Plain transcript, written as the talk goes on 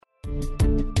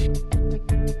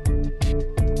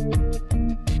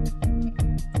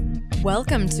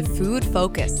Welcome to Food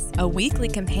Focus, a weekly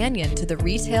companion to the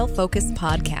Retail Focus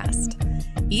podcast.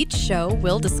 Each show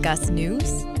will discuss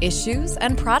news, issues,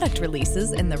 and product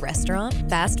releases in the restaurant,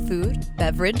 fast food,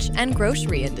 beverage, and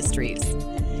grocery industries.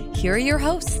 Here are your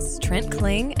hosts, Trent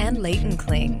Kling and Leighton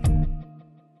Kling.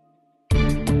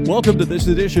 Welcome to this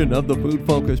edition of the Food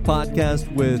Focus podcast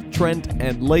with Trent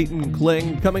and Leighton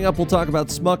Kling. Coming up, we'll talk about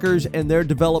Smuckers and their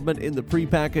development in the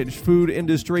prepackaged food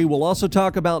industry. We'll also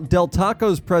talk about Del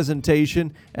Taco's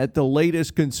presentation at the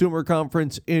latest consumer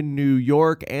conference in New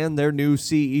York and their new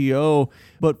CEO.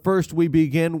 But first, we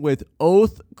begin with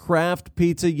Oath Craft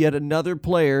Pizza, yet another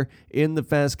player in the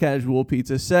fast casual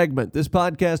pizza segment. This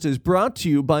podcast is brought to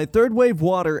you by Third Wave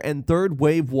Water and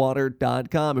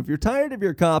thirdwavewater.com. If you're tired of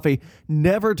your coffee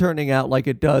never turning out like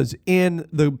it does in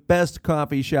the best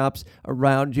coffee shops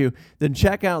around you, then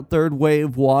check out Third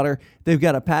Wave Water. They've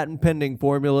got a patent-pending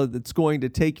formula that's going to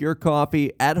take your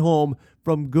coffee at home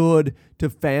from good to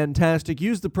fantastic.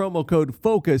 Use the promo code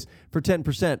FOCUS for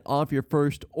 10% off your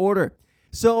first order.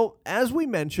 So, as we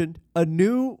mentioned, a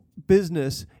new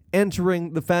business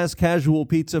entering the fast casual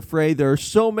pizza fray. There are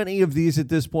so many of these at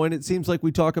this point. It seems like we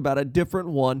talk about a different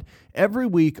one every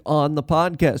week on the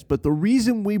podcast. But the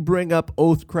reason we bring up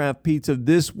Oath Craft Pizza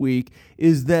this week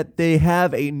is that they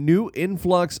have a new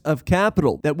influx of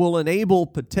capital that will enable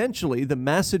potentially the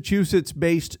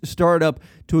Massachusetts-based startup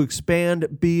to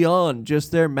expand beyond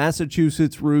just their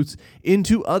Massachusetts roots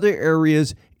into other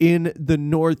areas in the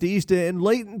Northeast. And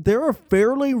Leighton, they're a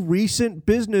fairly recent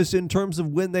business in terms of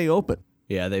when they opened.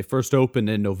 Yeah, they first opened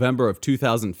in November of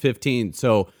 2015,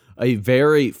 so a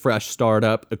very fresh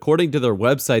startup. According to their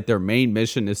website, their main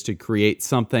mission is to create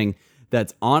something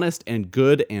that's honest and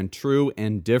good and true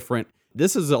and different.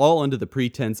 This is all under the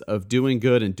pretense of doing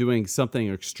good and doing something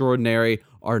extraordinary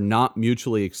are not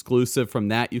mutually exclusive. From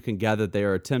that, you can gather they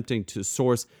are attempting to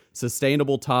source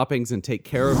sustainable toppings and take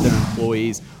care of their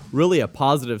employees. Really a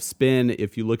positive spin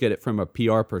if you look at it from a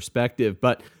PR perspective.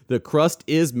 But the crust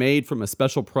is made from a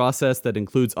special process that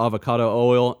includes avocado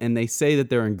oil, and they say that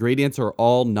their ingredients are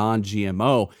all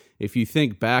non-GMO. If you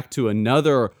think back to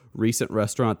another recent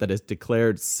restaurant that has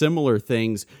declared similar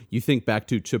things, you think back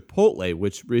to Chipotle,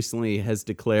 which recently has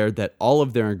declared that all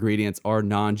of their ingredients are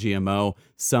non-GMO.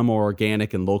 Some are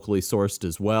organic and locally sourced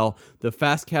as well. The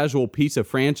fast casual pizza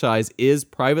franchise is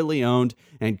privately owned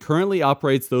and currently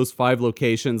operates those 5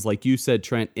 locations, like you said,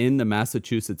 Trent, in the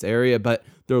Massachusetts area. But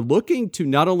they're looking to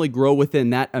not only grow within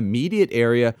that immediate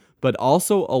area, but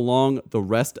also along the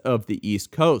rest of the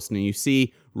East Coast. And you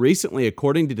see, recently,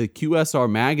 according to the QSR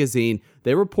magazine,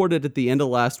 they reported at the end of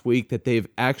last week that they've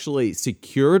actually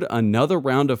secured another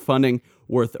round of funding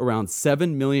worth around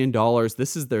 $7 million.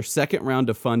 This is their second round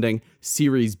of funding,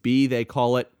 Series B, they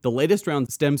call it. The latest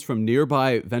round stems from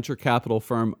nearby venture capital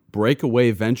firm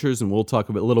Breakaway Ventures, and we'll talk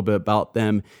a little bit about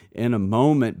them in a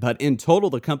moment. But in total,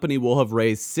 the company will have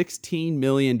raised $16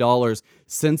 million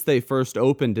since they first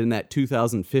opened in that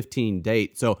 2015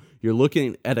 date. So you're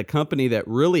looking at a company that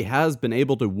really has been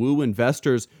able to woo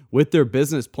investors with their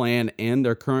business plan and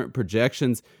their current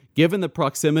projections. Given the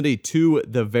proximity to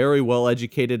the very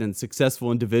well-educated and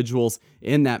successful individuals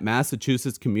in that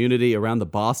Massachusetts community around the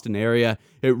Boston area,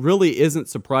 it really isn't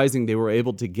surprising they were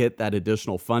able to get that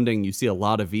additional funding. You see a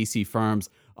lot of VC firms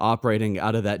operating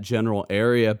out of that general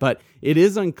area, but it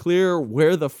is unclear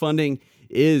where the funding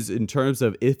is in terms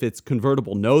of if it's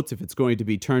convertible notes, if it's going to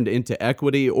be turned into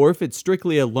equity, or if it's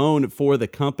strictly a loan for the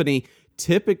company.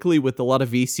 Typically, with a lot of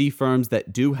VC firms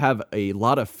that do have a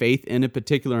lot of faith in a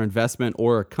particular investment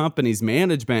or a company's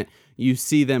management, you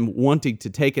see them wanting to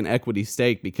take an equity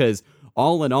stake because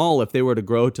all in all, if they were to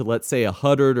grow to, let's say,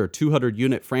 100 or 200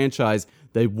 unit franchise,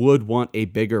 they would want a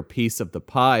bigger piece of the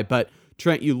pie. But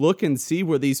Trent, you look and see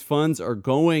where these funds are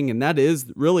going, and that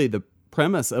is really the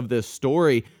premise of this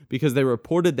story, because they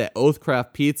reported that Oath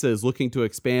Craft Pizza is looking to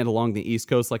expand along the East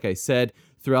Coast, like I said,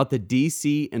 throughout the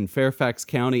DC and Fairfax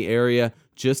County area,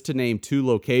 just to name 2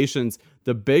 locations.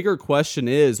 The bigger question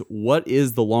is, what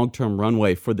is the long-term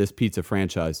runway for this pizza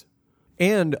franchise?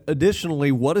 And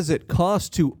additionally, what does it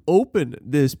cost to open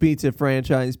this pizza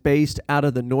franchise based out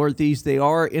of the Northeast? They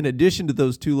are, in addition to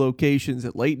those 2 locations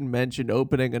that Leighton mentioned,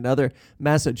 opening another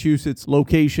Massachusetts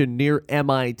location near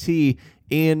MIT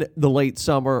in the late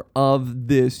summer of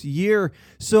this year.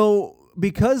 So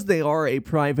because they are a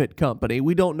private company,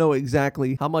 we don't know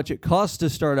exactly how much it costs to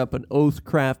start up an Oath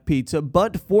Craft Pizza,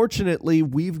 but fortunately,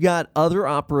 we've got other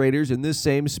operators in this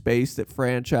same space that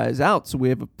franchise out, so we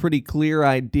have a pretty clear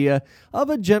idea of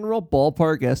a general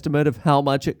ballpark estimate of how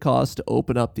much it costs to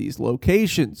open up these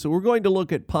locations. So we're going to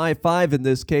look at Pi 5 in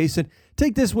this case and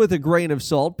Take this with a grain of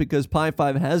salt because Pi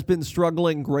 5 has been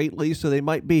struggling greatly, so they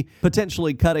might be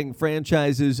potentially cutting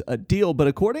franchises a deal. But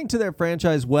according to their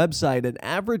franchise website, an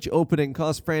average opening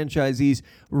costs franchisees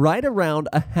right around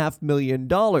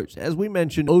 $500,000. As we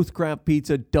mentioned, Oath Craft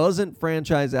Pizza doesn't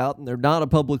franchise out, and they're not a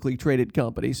publicly traded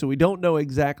company, so we don't know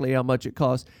exactly how much it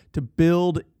costs to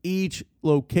build each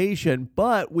location,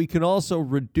 but we can also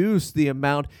reduce the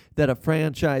amount that a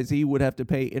franchisee would have to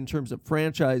pay in terms of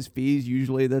franchise fees.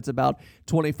 Usually that's about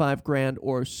 $25,000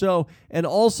 or so. And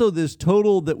also this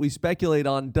total that we speculate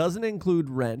on doesn't include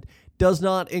rent, does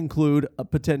not include a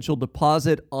potential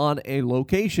deposit on a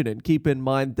location. And keep in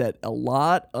mind that a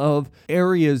lot of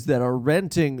areas that are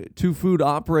renting to food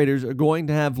operators are going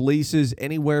to have leases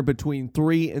anywhere between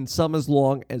 3 and some as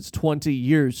long as 20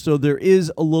 years. So there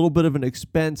is a little bit of an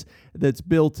expense that's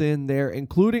built in there,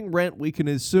 including rent. We can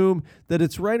assume that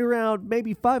it's right around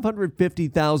maybe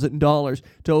 $550,000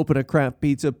 to open a craft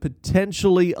pizza,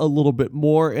 potentially a little bit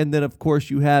more. And then, of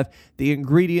course, you have the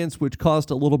ingredients, which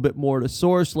cost a little bit more to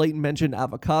source. Leighton mentioned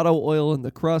avocado oil in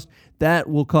the crust. That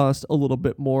will cost a little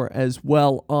bit more as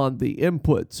well on the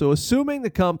input. So assuming the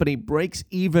company breaks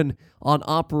even on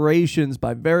operations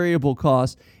by variable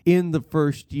costs in the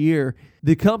first year,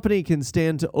 the company can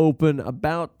stand to open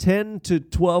about 10 to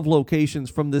 12 locations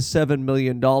from the $7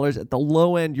 million. At the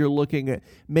low end, you're looking at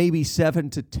maybe 7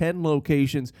 to 10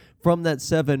 locations from that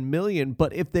 $7 million.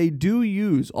 But if they do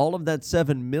use all of that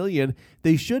 $7 million,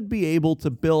 they should be able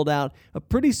to build out a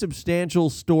pretty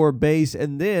substantial store base.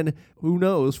 And then, who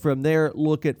knows, from there,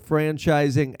 look at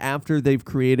franchising after they've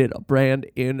created a brand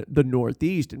in the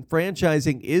Northeast. And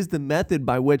franchising is the method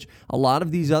by which a lot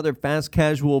of these other fast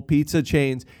casual pizza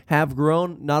chains have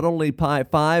grown, not only Pi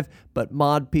 5, but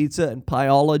Mod Pizza and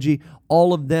Pieology,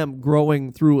 all of them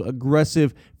growing through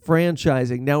aggressive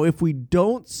franchising. Now, if we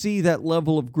don't see that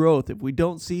level of growth, if we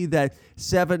don't see that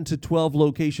 7 to 12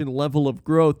 location level of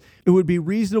growth, it would be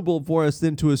reasonable for us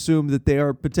then to assume that they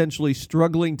are potentially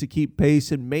struggling to keep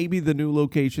pace and maybe the new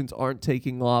locations aren't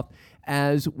taking off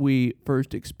as we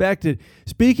first expected.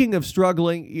 Speaking of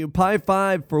struggling, Pi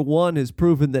 5, for one, has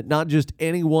proven that not just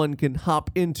anyone can hop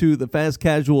into the fast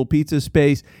casual pizza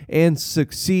space and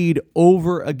succeed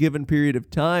over a given period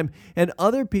of time, and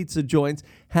other pizza joints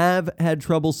have had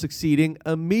trouble succeeding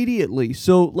immediately.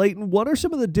 So, Leighton, what are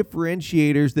some of the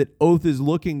differentiators that Oath is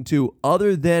looking to,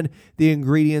 other than the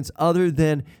ingredients, other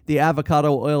than the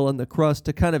avocado oil and the crust,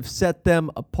 to kind of set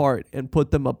them apart and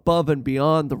put them above and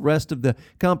beyond the rest of the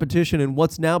competition in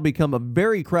what's now become a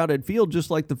very crowded field, just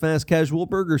like the fast casual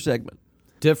burger segment?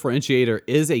 Differentiator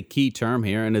is a key term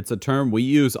here, and it's a term we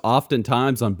use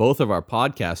oftentimes on both of our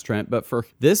podcasts, Trent. But for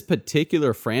this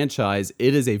particular franchise,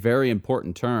 it is a very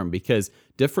important term because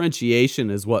differentiation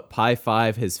is what Pi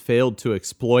 5 has failed to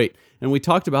exploit. And we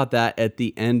talked about that at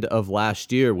the end of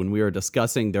last year when we were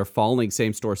discussing their falling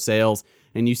same-store sales,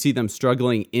 and you see them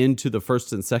struggling into the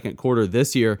first and second quarter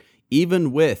this year,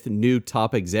 even with new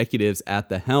top executives at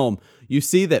the helm. You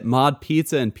see that Mod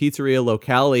Pizza and Pizzeria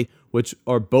Locale, which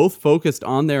are both focused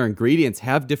on their ingredients,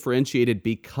 have differentiated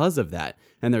because of that.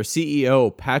 And their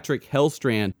CEO, Patrick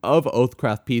Hellstrand of Oath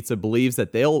Craft Pizza, believes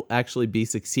that they'll actually be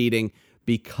succeeding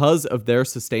because of their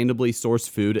sustainably sourced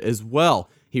food as well.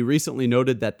 He recently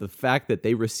noted that the fact that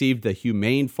they received the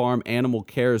Humane Farm Animal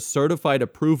Care's certified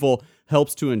approval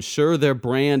helps to ensure their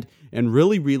brand and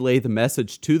really relay the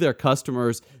message to their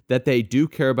customers that they do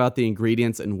care about the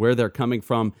ingredients and where they're coming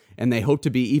from, and they hope to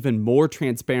be even more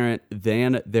transparent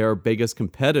than their biggest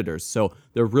competitors. So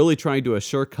they're really trying to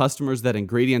assure customers that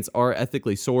ingredients are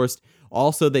ethically sourced.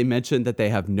 Also, they mentioned that they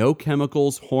have no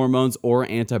chemicals, hormones, or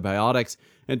antibiotics.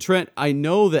 And Trent, I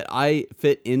know that I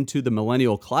fit into the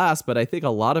millennial class, but I think a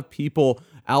lot of people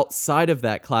outside of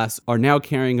that class are now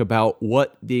caring about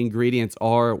what the ingredients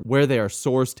are, where they are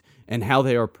sourced, and how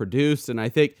they are produced. And I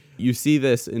think you see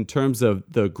this in terms of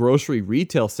the grocery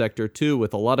retail sector too,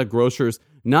 with a lot of grocers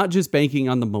not just banking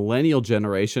on the millennial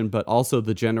generation, but also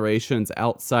the generations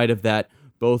outside of that,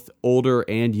 both older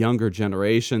and younger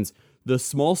generations. The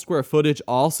small square footage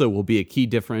also will be a key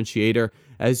differentiator.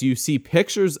 As you see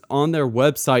pictures on their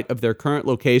website of their current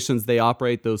locations, they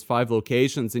operate those 5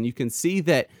 locations, and you can see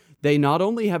that they not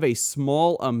only have a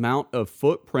small amount of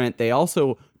footprint, they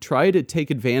also try to take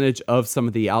advantage of some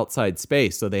of the outside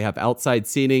space. So they have outside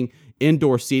seating,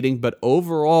 indoor seating, but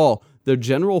overall, their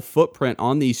general footprint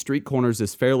on these street corners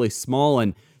is fairly small,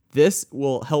 and This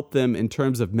will help them in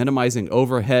terms of minimizing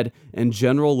overhead and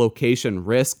general location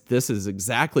risk. This is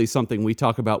exactly something we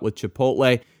talk about with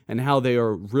Chipotle and how they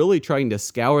are really trying to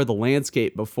scour the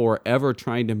landscape before ever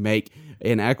trying to make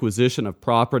an acquisition of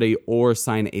property or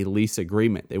sign a lease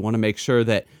agreement. They want to make sure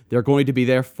that they're going to be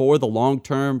there for the long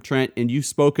term, Trent. And you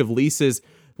spoke of leases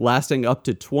lasting up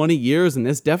to 20 years, and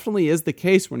this definitely is the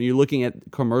case when you're looking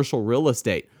at commercial real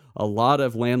estate. A lot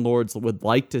of landlords would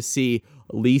like to see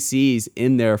leasees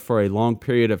in there for a long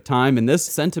period of time, and this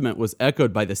sentiment was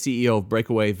echoed by the CEO of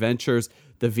Breakaway Ventures,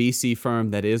 the VC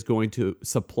firm that is going to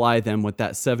supply them with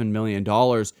that $7 million.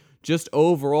 Just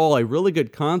overall, a really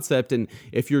good concept, and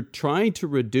if you're trying to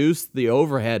reduce the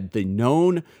overhead, the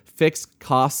known fixed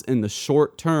costs in the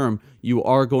short term, you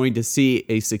are going to see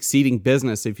a succeeding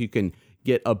business if you can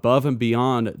get above and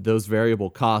beyond those variable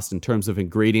costs in terms of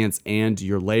ingredients and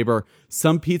your labor.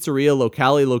 Some pizzeria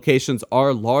locale locations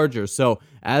are larger, so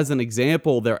as an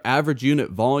example, their average unit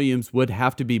volumes would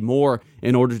have to be more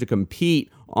in order to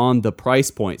compete on the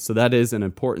price point. So that is an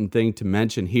important thing to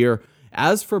mention here.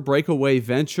 As for Breakaway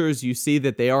Ventures, you see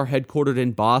that they are headquartered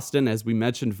in Boston, as we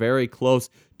mentioned, very close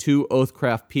to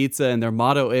Oathcraft Pizza, and their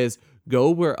motto is go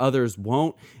where others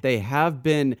won't. They have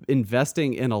been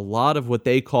investing in a lot of what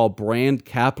they call brand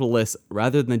capitalists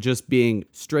rather than just being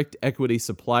strict equity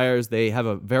suppliers. They have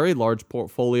a very large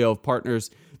portfolio of partners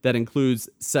that includes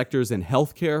sectors in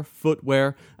healthcare,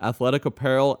 footwear, athletic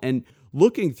apparel, and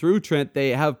looking through, Trent, they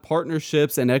have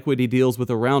partnerships and equity deals with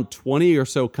around 20 or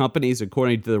so companies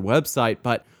according to their website,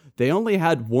 but they only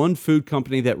had one food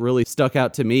company that really stuck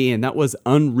out to me, and that was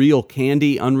Unreal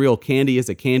Candy. Unreal Candy is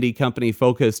a candy company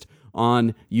focused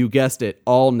on, you guessed it,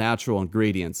 all natural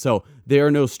ingredients. So they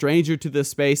are no stranger to this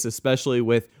space, especially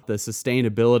with the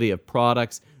sustainability of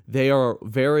products. They are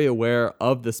very aware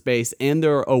of the space and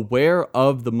they're aware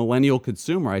of the millennial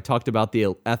consumer. I talked about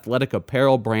the athletic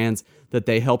apparel brands that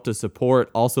they help to support,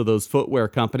 also those footwear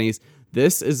companies.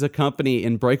 This is a company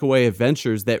in Breakaway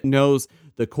Ventures that knows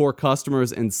the core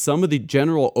customers and some of the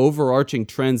general overarching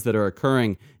trends that are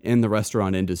occurring in the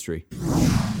restaurant industry.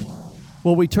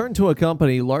 Well, we turn to a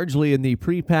company largely in the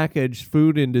prepackaged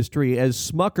food industry as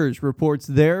Smucker's reports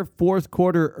their fourth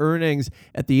quarter earnings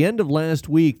at the end of last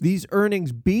week. These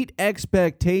earnings beat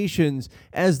expectations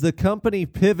as the company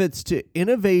pivots to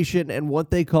innovation and what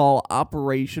they call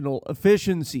operational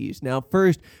efficiencies. Now,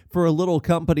 first, for a little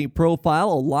company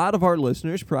profile, a lot of our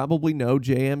listeners probably know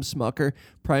J.M. Smucker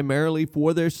primarily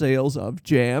for their sales of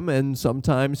jam and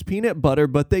sometimes peanut butter,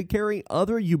 but they carry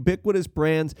other ubiquitous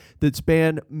brands that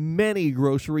span many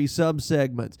grocery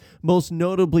subsegments, most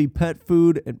notably pet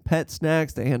food and pet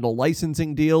snacks. They handle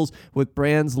licensing deals with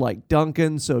brands like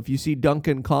Dunkin'. So if you see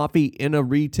Dunkin' coffee in a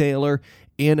retailer,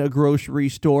 in a grocery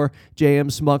store, J.M.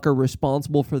 Smucker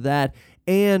responsible for that.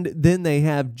 And then they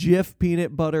have Jif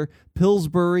peanut butter.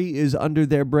 Pillsbury is under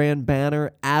their brand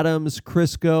banner. Adams,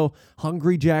 Crisco,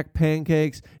 Hungry Jack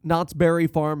pancakes, Knott's Berry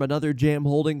Farm, another jam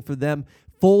holding for them.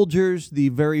 Folgers, the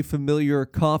very familiar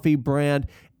coffee brand,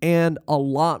 and a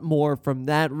lot more from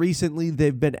that. Recently,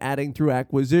 they've been adding through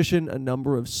acquisition a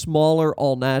number of smaller,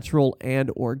 all-natural,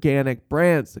 and organic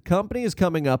brands. The company is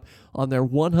coming up on their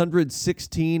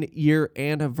 116-year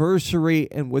anniversary,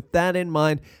 and with that in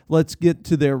mind, let's get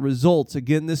to their results.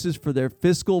 Again, this is for their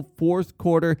fiscal fourth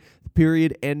quarter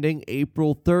period ending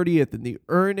April 30th, and the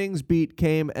earnings beat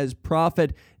came as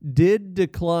profit did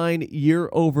decline year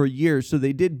over year. So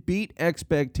they did beat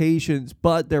expectations,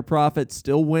 but their profit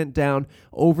still went down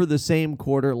over the same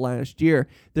quarter last year.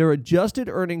 Their adjusted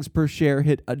earnings per share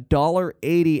hit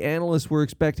 $1.80. Analysts were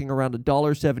expecting around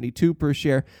 $1.72 per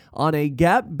share. On a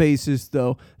GAAP basis,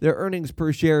 though, their earnings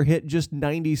per share hit just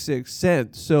 96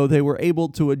 cents. So they were able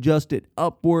to adjust it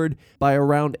upward by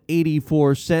around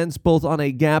 84 cents, both on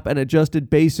a GAAP and adjusted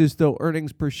basis, though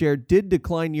earnings per share did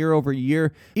decline year over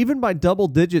year, even by double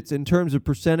digits in terms of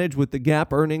percentage, with the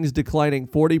GAAP earnings declining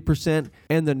 40%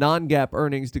 and the non-GAAP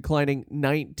earnings declining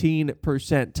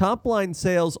 19%. Top line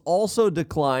sales also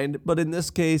declined, but in this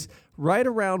case, right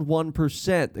around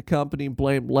 1%. The company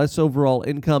blamed less overall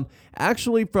income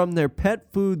actually from their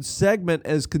pet food segment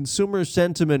as consumer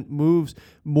sentiment moves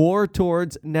more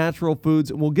towards natural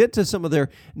foods. And we'll get to some of their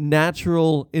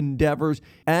natural endeavors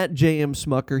at J.M.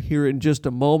 Smucker here in just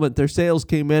a moment. Their sales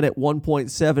came in at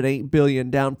 $1.78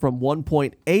 billion, down from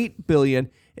 $1.8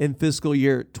 billion in fiscal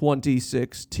year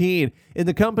 2016. In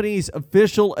the company's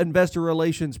official investor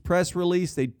relations press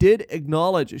release, they did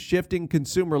acknowledge a shifting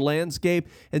consumer landscape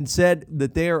and said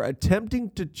that they are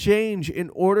attempting to change in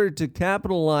order to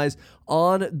capitalize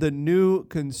on the new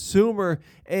consumer.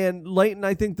 And Leighton,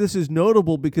 I think this is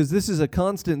notable because this is a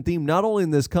constant theme, not only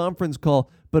in this conference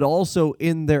call, but also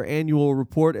in their annual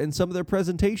report and some of their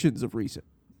presentations of recent.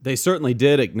 They certainly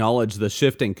did acknowledge the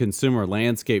shifting consumer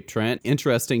landscape, Trent.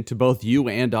 Interesting to both you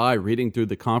and I, reading through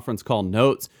the conference call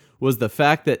notes, was the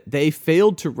fact that they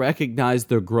failed to recognize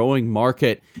the growing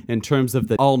market in terms of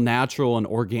the all-natural and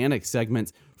organic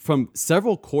segments from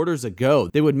several quarters ago.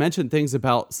 They would mention things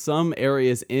about some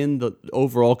areas in the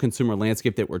overall consumer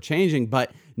landscape that were changing,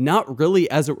 but not really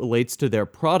as it relates to their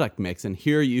product mix. And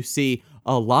here you see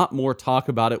a lot more talk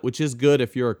about it, which is good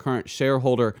if you're a current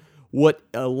shareholder. What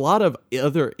a lot of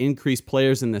other increased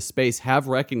players in this space have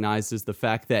recognized is the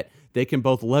fact that they can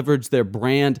both leverage their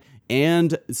brand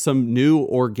and some new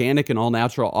organic and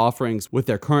all-natural offerings with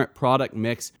their current product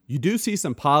mix. You do see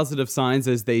some positive signs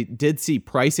as they did see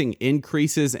pricing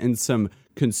increases in some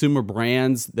consumer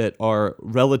brands that are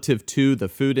relative to the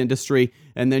food industry.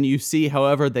 And then you see,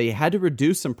 however, they had to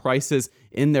reduce some prices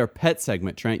in their pet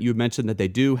segment. Trent, you mentioned that they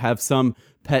do have some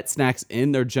pet snacks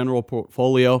in their general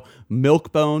portfolio.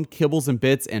 Milk-Bone, Kibbles and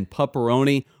Bits, and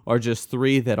Pepperoni are just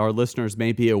three that our listeners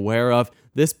may be aware of.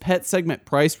 This pet segment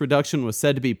price reduction was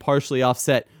said to be partially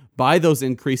offset by those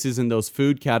increases in those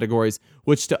food categories,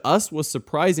 which to us was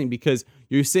surprising because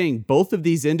you're seeing both of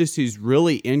these industries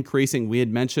really increasing. We had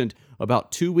mentioned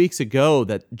about 2 weeks ago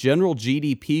that general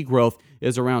GDP growth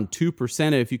is around 2%.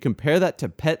 And if you compare that to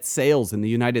pet sales in the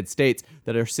United States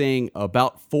that are seeing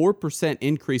about 4%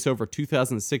 increase over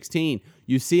 2016,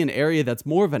 you see an area that's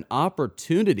more of an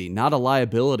opportunity, not a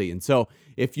liability. And so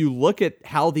if you look at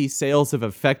how these sales have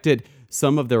affected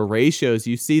some of their ratios,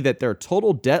 you see that their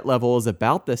total debt level is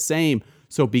about the same.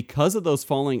 So because of those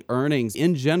falling earnings,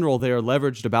 in general, they are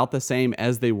leveraged about the same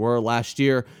as they were last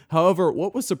year. However,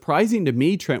 what was surprising to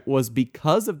me, Trent, was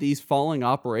because of these falling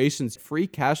operations, free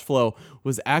cash flow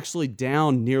was actually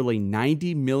down nearly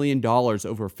 $90 million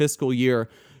over fiscal year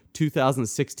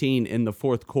 2016 in the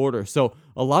fourth quarter. So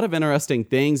a lot of interesting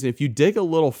things. If you dig a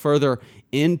little further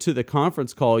into the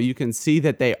conference call, you can see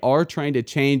that they are trying to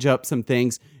change up some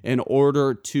things in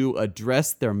order to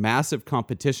address their massive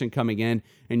competition coming in.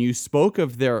 And you spoke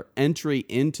of their entry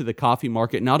into the coffee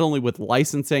market, not only with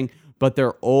licensing, but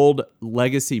their old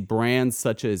legacy brands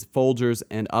such as Folgers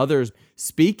and others.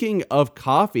 Speaking of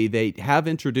coffee, they have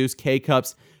introduced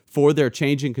K-Cups for their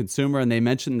changing consumer, and they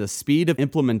mentioned the speed of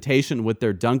implementation with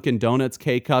their Dunkin' Donuts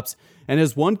K-Cups. And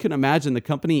as one can imagine, the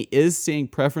company is seeing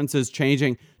preferences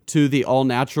changing to the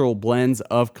all-natural blends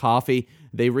of coffee.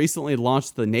 They recently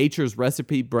launched the Nature's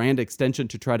Recipe brand extension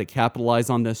to try to capitalize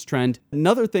on this trend.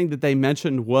 Another thing that they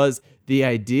mentioned was the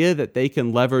idea that they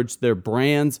can leverage their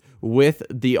brands with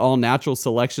the all-natural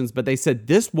selections, but they said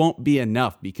this won't be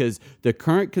enough because the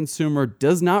current consumer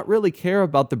does not really care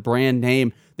about the brand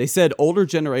name. They said older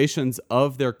generations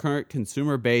of their current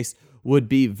consumer base would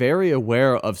be very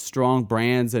aware of strong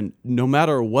brands, and no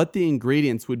matter what the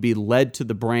ingredients would be led to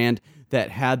the brand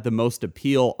that had the most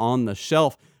appeal on the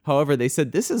shelf. However, they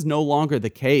said this is no longer the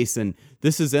case, and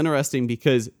this is interesting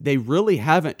because they really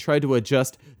haven't tried to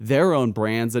adjust their own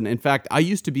brands. And in fact, I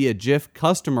used to be a Jif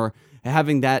customer,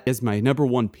 having that as my number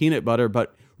one peanut butter,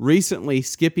 but recently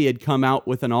Skippy had come out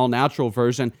with an all-natural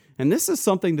version, and this is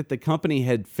something that the company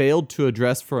had failed to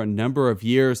address for a number of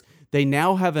years. They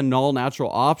now have an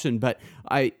all-natural option, but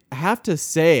I have to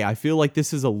say, I feel like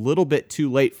this is a little bit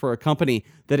too late for a company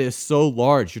that is so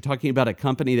large. You're talking about a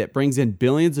company that brings in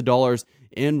billions of dollars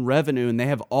in revenue, and they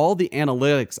have all the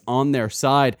analytics on their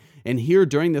side. And here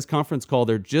during this conference call,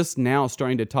 they're just now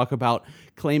starting to talk about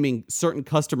claiming certain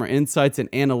customer insights and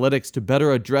analytics to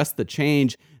better address the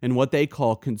change in what they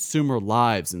call consumer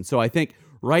lives. And so I think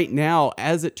right now,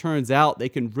 as it turns out, they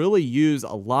can really use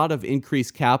a lot of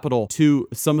increased capital to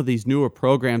some of these newer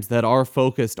programs that are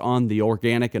focused on the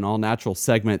organic and all-natural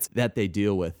segments that they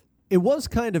deal with. It was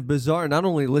kind of bizarre, not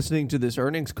only listening to this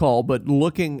earnings call, but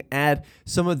looking at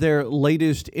some of their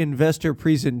latest investor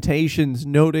presentations,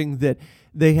 noting that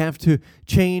they have to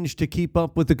change to keep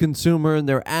up with the consumer, and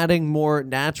they're adding more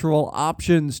natural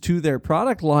options to their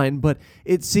product line. But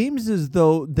it seems as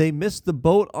though they missed the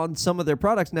boat on some of their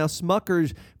products. Now,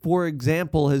 Smucker's, for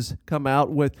example, has come out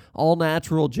with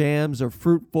all-natural jams or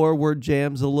fruit-forward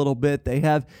jams a little bit. They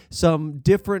have some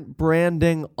different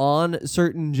branding on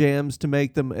certain jams to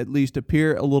make them at least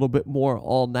appear a little bit more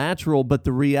all-natural. But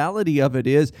the reality of it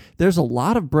is there's a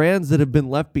lot of brands that have been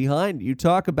left behind. You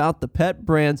talk about the pet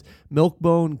brands, Milk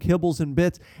Milk-Bone, Kibbles and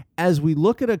Bits. As we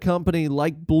look at a company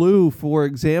like Blue, for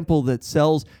example, that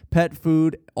sells pet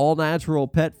food, all-natural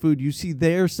pet food, you see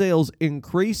their sales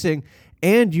increasing.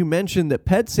 And you mentioned that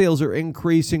pet sales are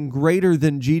increasing greater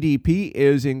than GDP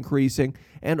is increasing.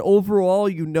 And overall,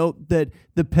 you note that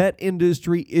the pet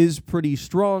industry is pretty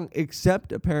strong,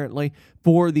 except apparently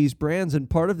for these brands. And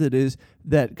part of it is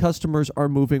that customers are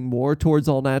moving more towards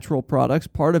all-natural products.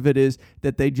 Part of it is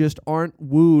that they just aren't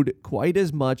wooed quite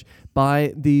as much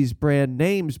by these brand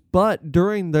names. But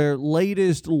during their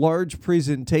latest large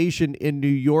presentation in New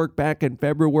York back in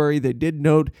February, they did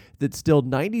note that still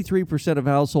 93% of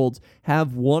households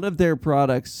have one of their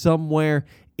products somewhere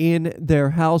in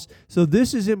their house. So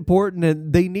this is important,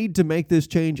 and they need to make this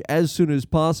change as soon as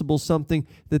possible, something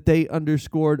that they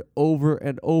underscored over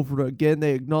and over again.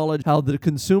 They acknowledge how the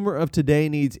consumer of today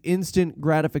needs instant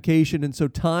gratification, and so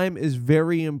time is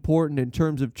very important in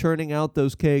terms of churning out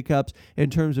those K-Cups,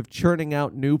 in terms of churning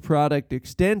out new product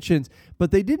extensions, but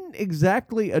they didn't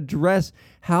exactly address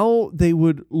how they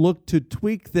would look to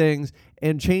tweak things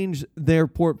and change their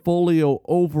portfolio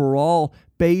overall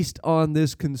based on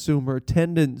this consumer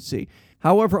tendency.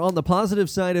 However, on the positive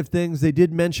side of things, they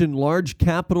did mention large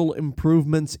capital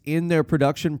improvements in their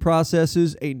production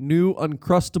processes. A new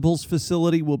Uncrustables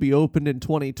facility will be opened in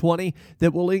 2020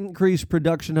 that will increase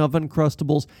production of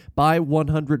Uncrustables by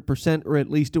 100%, or at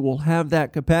least it will have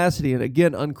that capacity. And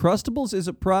again, Uncrustables is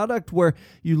a product where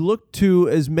you look to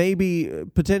as maybe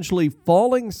potentially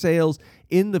falling sales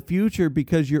in the future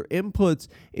because your inputs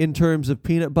in terms of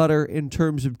peanut butter, in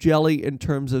terms of jelly, in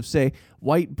terms of, say,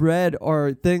 white bread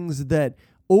are things that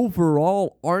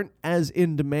overall aren't as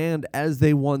in demand as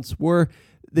they once were.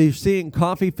 They're seeing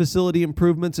coffee facility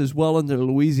improvements as well in their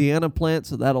Louisiana plant,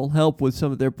 so that'll help with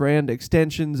some of their brand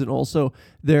extensions and also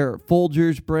their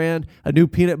Folgers brand, a new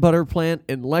peanut butter plant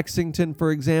in Lexington,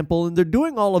 for example. And they're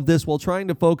doing all of this while trying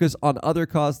to focus on other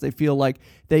costs they feel like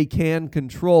they can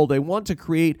control. They want to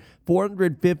create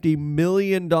 $450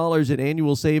 million in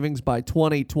annual savings by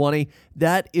 2020.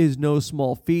 That is no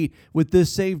small feat. With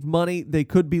this saved money, they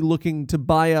could be looking to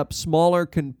buy up smaller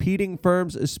competing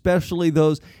firms, especially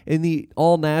those in the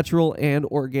all-natural and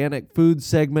organic food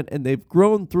segment, and they've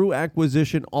grown through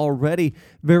acquisition already.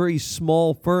 Very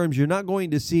small firms. You're not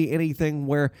going to see anything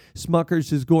where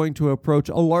Smucker's is going to approach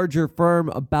a larger firm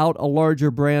about a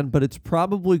larger brand, but it's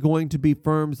probably going to be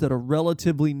firms that are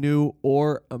relatively new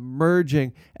or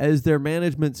emerging. As their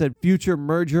management said, future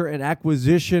merger and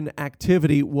acquisition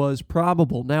activity was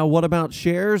probable. Now, what about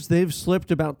shares? They've slipped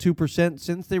about 2%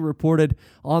 since they reported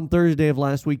on Thursday of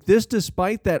last week. This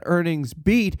despite that earnings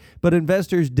beat, but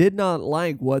investors did not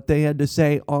like what they had to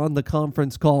say on the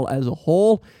conference call as a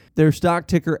whole. Their stock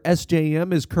ticker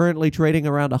SJM is currently trading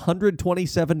around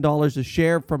 $127 a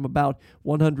share from about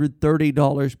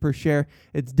 $130 per share.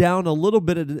 It's down a little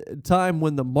bit at a time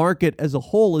when the market as a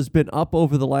whole has been up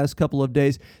over the last couple of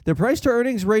days. Their price to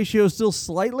earnings ratio is still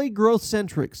slightly growth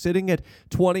centric, sitting at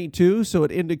 22, so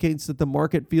it indicates that the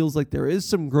market feels like there is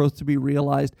some growth to be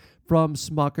realized from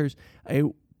Smucker's. A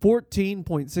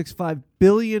 $14.65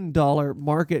 billion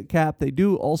market cap. They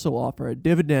do also offer a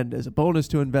dividend as a bonus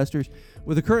to investors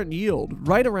with a current yield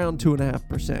right around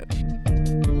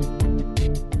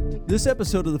 2.5%. This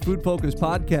episode of the Food Focus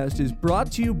podcast is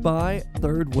brought to you by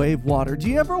Third Wave Water. Do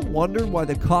you ever wonder why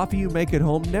the coffee you make at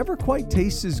home never quite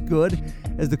tastes as good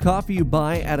as the coffee you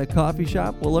buy at a coffee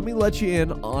shop? Well, let me let you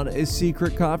in on a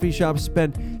secret. Coffee shops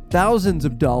spend thousands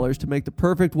of dollars to make the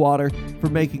perfect water for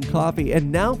making coffee, and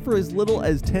now for as little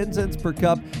as 10 cents per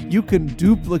cup, you can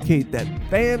duplicate that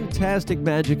fantastic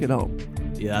magic at home.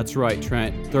 Yeah, that's right,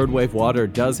 Trent. Third Wave Water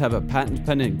does have a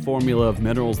patent-pending formula of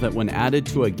minerals that, when added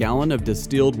to a gallon of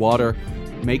distilled water,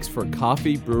 makes for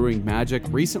coffee brewing magic.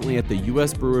 Recently at the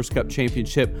U.S. Brewers Cup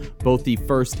Championship, both the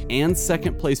first and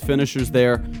second place finishers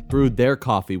there brewed their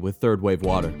coffee with Third Wave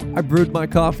Water. I brewed my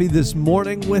coffee this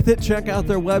morning with it. Check out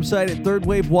their website at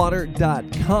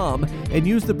thirdwavewater.com and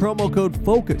use the promo code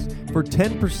FOCUS for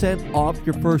 10% off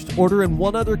your first order. And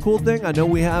one other cool thing, I know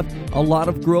we have a lot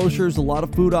of grocers, a lot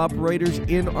of food operators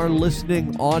in our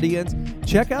listening audience.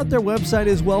 Check out their website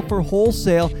as well for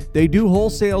wholesale. They do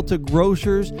wholesale to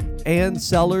grocers and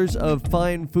sellers of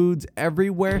fine foods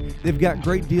everywhere. They've got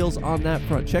great deals on that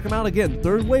front. Check them out again,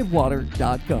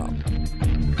 thirdwavewater.com.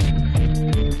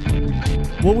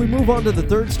 Well, we move on to the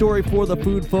third story for the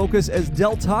Food Focus as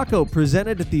Del Taco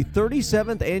presented at the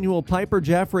 37th Annual Piper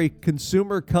Jaffray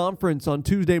Consumer Conference on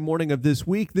Tuesday morning of this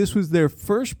week. This was their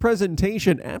first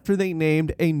presentation after they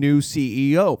named a new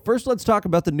CEO. First, let's talk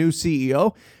about the new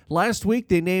CEO. Last week,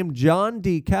 they named John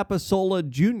D. Capasola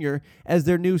Jr. as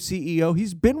their new CEO.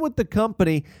 He's been with the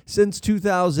company since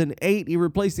 2008. He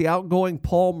replaced the outgoing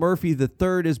Paul Murphy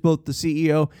III as both the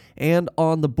CEO and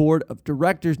on the board of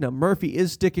directors. Now, Murphy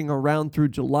is sticking around through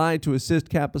July to assist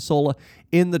Capasola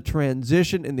in the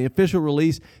transition. In the official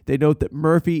release, they note that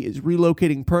Murphy is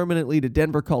relocating permanently to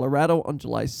Denver, Colorado on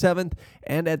July 7th,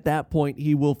 and at that point,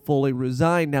 he will fully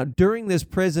resign. Now, during this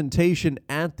presentation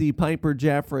at the Piper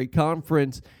Jaffray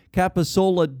conference,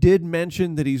 Capasola did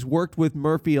mention that he's worked with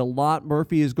Murphy a lot.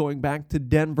 Murphy is going back to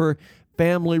Denver.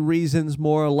 Family reasons,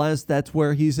 more or less. That's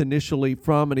where he's initially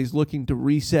from, and he's looking to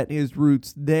reset his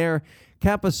roots there.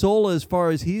 Capasola, as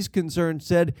far as he's concerned,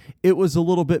 said it was a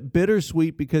little bit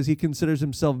bittersweet because he considers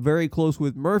himself very close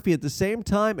with Murphy. At the same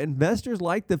time, investors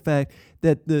like the fact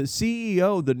that the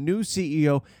CEO, the new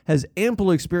CEO, has ample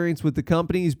experience with the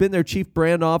company. He's been their chief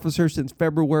brand officer since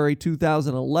February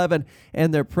 2011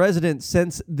 and their president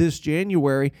since this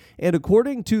January. And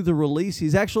according to the release,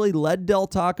 he's actually led Del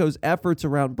Taco's efforts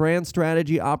around brand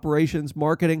strategy, operations,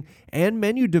 marketing, and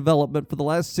menu development for the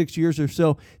last 6 years or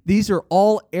so. These are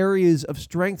all areas of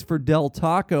strength for Del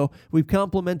Taco. We've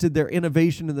complimented their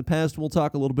innovation in the past. We'll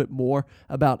talk a little bit more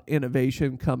about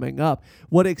innovation coming up.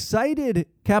 What excited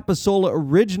Capasola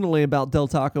originally about Del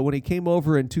Taco when he came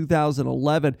over in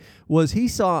 2011 was he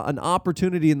saw an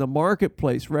opportunity in the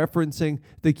marketplace referencing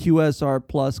the QSR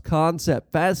Plus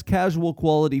concept, fast casual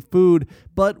quality food,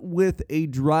 but with a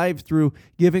drive-through,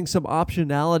 giving some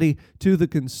optionality to the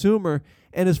consumer.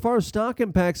 And as far as stock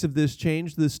impacts of this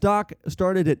change, the stock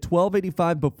started at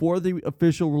 $12.85 before the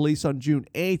official release on June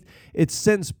 8th. It's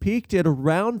since peaked at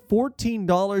around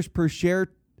 $14 per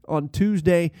share on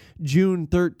Tuesday, June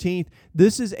 13th.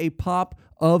 This is a pop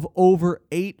of over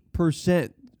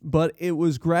 8%, but it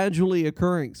was gradually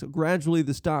occurring. So gradually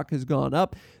the stock has gone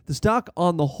up. The stock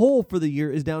on the whole for the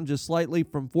year is down just slightly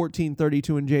from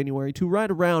 $14.32 in January to right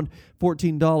around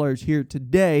 $14 here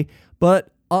today,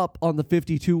 but up on the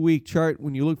 52-week chart.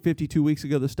 When you look 52 weeks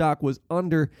ago, the stock was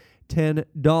under $10.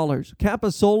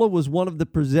 Capasola was one of the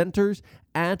presenters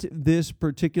at this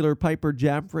particular Piper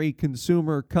Jaffray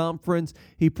Consumer Conference.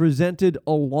 He presented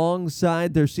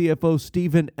alongside their CFO,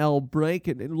 Stephen L. Brake,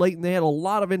 and Leighton, they had a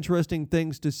lot of interesting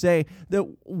things to say that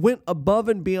went above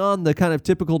and beyond the kind of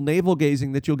typical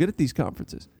navel-gazing that you'll get at these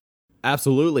conferences.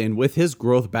 Absolutely, and with his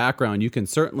growth background, you can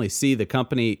certainly see the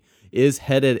company is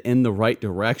headed in the right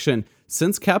direction.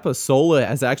 Since Capasola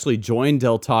has actually joined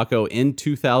Del Taco in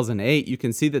 2008, you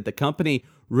can see that the company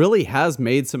really has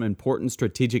made some important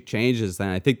strategic changes, and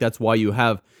I think that's why you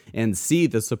have and see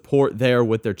the support there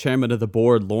with their chairman of the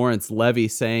board, Lawrence Levy,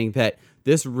 saying that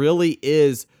this really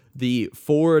is the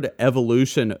forward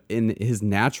evolution in his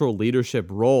natural leadership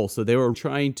role. So they were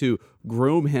trying to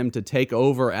groom him to take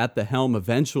over at the helm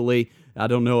eventually. I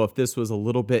don't know if this was a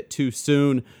little bit too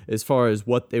soon as far as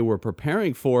what they were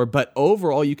preparing for, but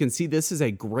overall you can see this is a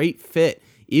great fit.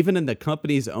 Even in the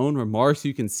company's own remarks,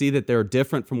 you can see that they're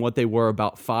different from what they were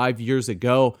about 5 years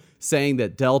ago, saying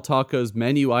that Del Taco's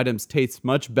menu items taste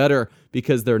much better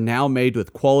because they're now made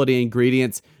with quality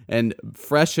ingredients and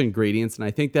fresh ingredients. And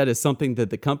I think that is something that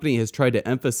the company has tried to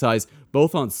emphasize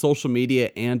both on social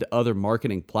media and other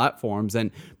marketing platforms.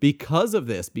 And because of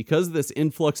this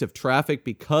influx of traffic,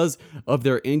 because of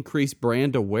their increased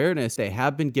brand awareness, they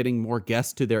have been getting more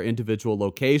guests to their individual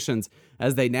locations,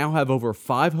 as they now have over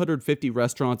 550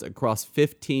 restaurants across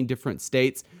 15 different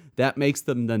states. That makes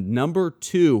them the number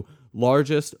 2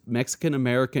 largest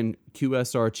Mexican-American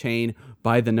QSR chain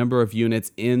by the number of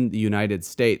units in the United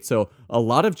States. So a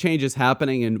lot of changes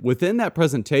happening, and within that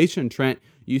presentation, Trent,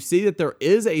 you see that there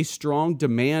is a strong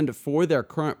demand for their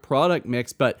current product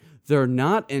mix, but they're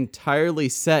not entirely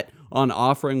set on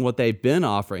offering what they've been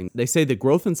offering. They say the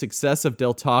growth and success of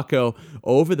Del Taco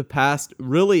over the past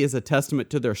really is a testament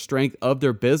to their strength of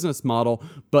their business model,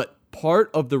 but part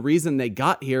of the reason they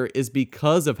got here is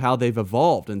because of how they've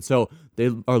evolved. And so they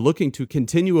are looking to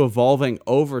continue evolving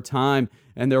over time,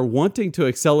 and they're wanting to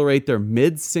accelerate their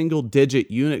mid-single digit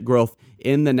unit growth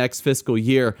in the next fiscal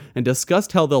year, and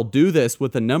discussed how they'll do this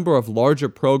with a number of larger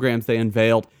programs they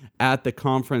unveiled at the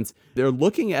conference. They're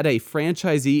looking at a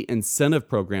franchisee incentive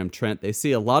program, Trent. They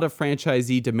see a lot of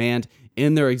franchisee demand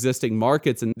in their existing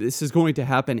markets, and this is going to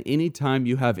happen anytime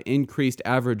you have increased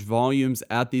average volumes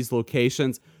at these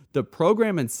locations. The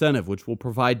program incentive, which will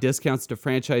provide discounts to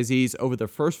franchisees over the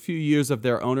first few years of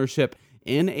their ownership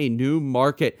in a new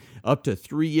market up to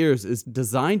 3 years, is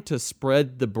designed to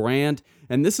spread the brand.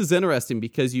 And this is interesting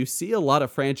because you see a lot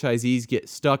of franchisees get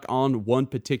stuck on one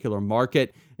particular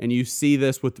market, and you see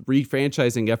this with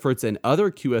refranchising efforts in other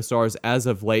QSRs as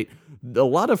of late. A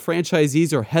lot of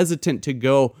franchisees are hesitant to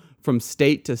go from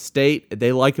state to state.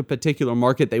 They like a particular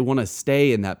market. They want to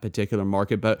stay in that particular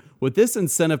market. But with this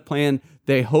incentive plan,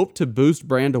 they hope to boost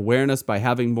brand awareness by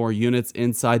having more units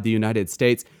inside the United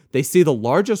States. They see the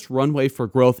largest runway for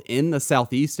growth in the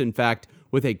Southeast, in fact,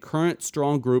 with a current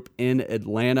strong group in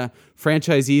Atlanta.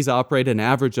 Franchisees operate an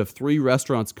average of 3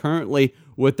 restaurants currently,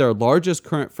 with their largest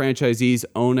current franchisees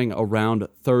owning around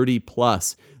 30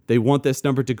 plus. They want this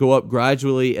number to go up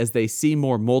gradually as they see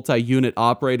more multi-unit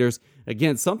operators.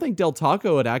 Again, something Del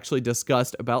Taco had actually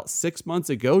discussed about 6 months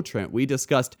ago, Trent. We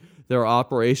discussed their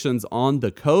operations on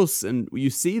the coasts, and you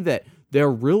see that they're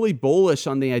really bullish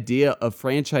on the idea of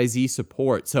franchisee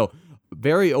support. So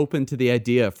very open to the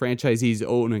idea of franchisees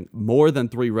owning more than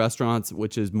 3 restaurants,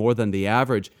 which is more than the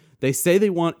average. They say they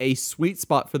want a sweet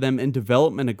spot for them in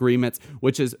development agreements,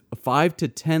 which is 5 to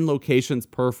 10 locations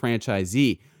per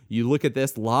franchisee. You look at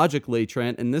this logically,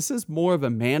 Trent, and this is more of a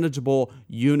manageable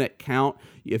unit count.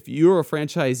 If you're a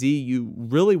franchisee, you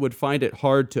really would find it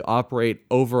hard to operate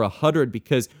over 100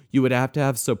 because you would have to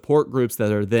have support groups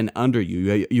that are then under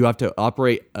you. You have to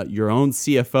operate your own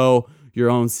CFO, your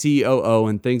own COO,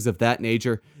 and things of that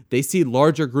nature. They see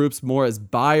larger groups more as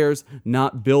buyers,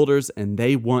 not builders, and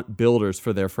they want builders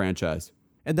for their franchise.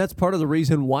 And that's part of the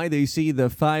reason why they see the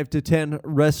 5 to 10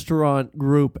 restaurant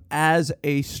group as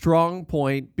a strong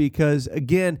point, because,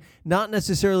 again, not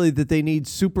necessarily that they need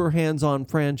super hands-on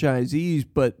franchisees,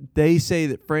 but they say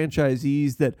that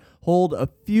franchisees that hold a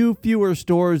few fewer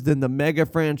stores than the mega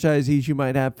franchisees you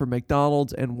might have for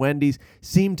McDonald's and Wendy's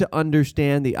seem to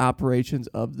understand the operations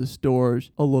of the stores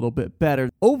a little bit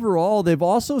better. Overall, they've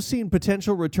also seen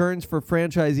potential returns for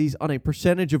franchisees on a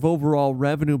percentage of overall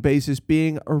revenue basis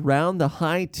being around the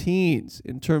high teens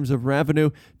in terms of revenue,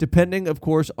 depending, of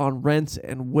course, on rents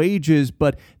and wages,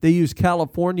 but they use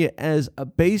California as a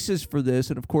basis for this,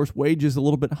 and of course, wages a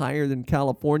little bit higher than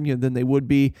California than they would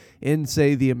be in,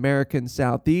 say, the American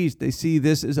Southeast. They see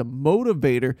this as a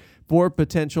motivator for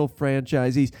potential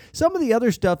franchisees. Some of the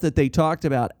other stuff that they talked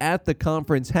about at the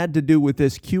conference had to do with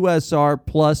this QSR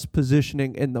plus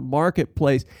positioning in the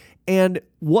marketplace. And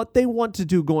what they want to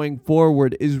do going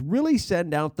forward is really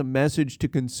send out the message to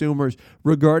consumers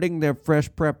regarding their fresh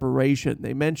preparation.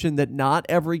 They mentioned that not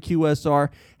every QSR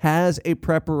has a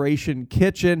preparation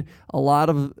kitchen. A lot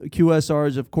of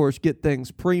QSRs, of course, get things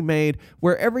pre-made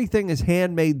where everything is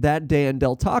handmade that day. And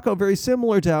Del Taco, very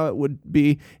similar to how it would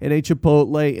be in a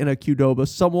Chipotle, in a Qdoba,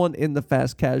 someone in the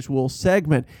fast casual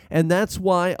segment. And that's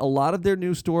why a lot of their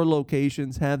new store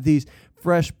locations have these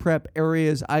fresh prep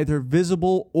areas either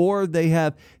visible, or they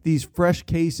have these fresh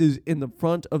cases in the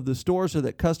front of the store so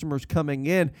that customers coming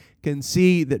in can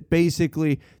see that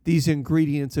basically these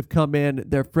ingredients have come in,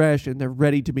 they're fresh, and they're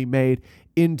ready to be made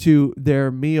into their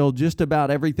meal. Just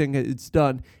about everything is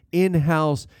done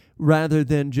in-house rather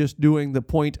than just doing the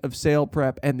point of sale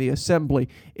prep and the assembly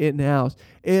in-house.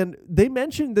 And they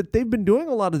mentioned that they've been doing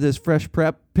a lot of this fresh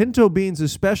prep, pinto beans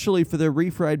especially for their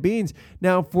refried beans,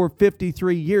 now for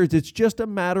 53 years. It's just a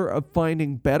matter of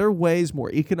finding better ways,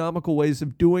 more economical ways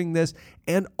of doing this,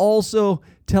 and also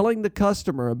telling the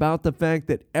customer about the fact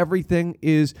that everything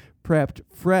is prepped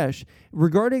fresh.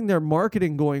 Regarding their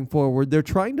marketing going forward, they're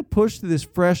trying to push this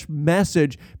fresh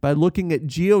message by looking at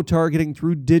geo-targeting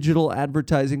through digital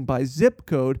advertising by zip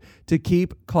code to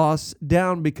keep costs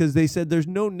down, because they said there's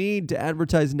no need to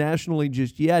advertise nationally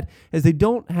just yet, as they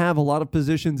don't have a lot of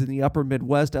positions in the upper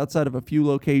Midwest outside of a few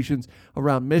locations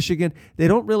around Michigan. They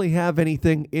don't really have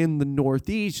anything in the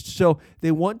Northeast, so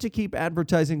they want to keep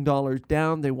advertising dollars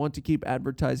down. They want to keep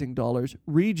advertising dollars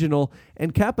regional,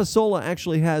 and Capasola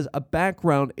actually has a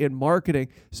background in marketing,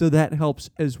 so that helps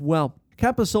as well.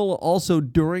 Capasola also,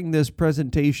 during this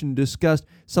presentation, discussed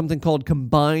something called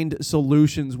Combined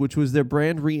Solutions, which was their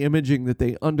brand reimaging that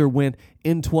they underwent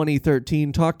in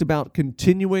 2013. Talked about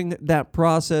continuing that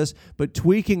process, but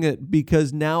tweaking it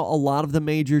because now a lot of the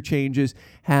major changes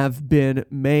have been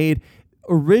made.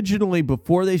 Originally,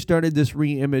 before they started this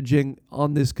reimaging,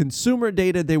 on this consumer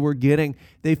data they were getting,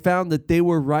 they found that they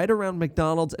were right around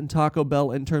McDonald's and Taco Bell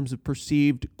in terms of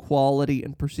perceived quality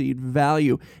and perceived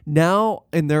value. Now,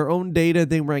 in their own data,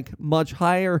 they rank much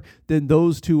higher than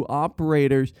those two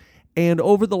operators. And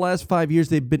over the last 5 years,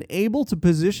 they've been able to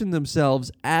position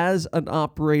themselves as an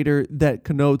operator that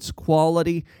connotes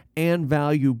quality and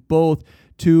value both,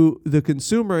 to the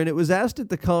consumer. And it was asked at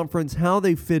the conference how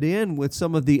they fit in with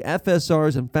some of the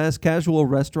FSRs and fast casual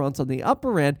restaurants on the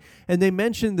upper end. And they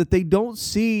mentioned that they don't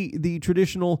see the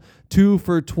traditional 2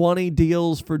 for $20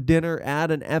 deals for dinner at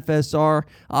an FSR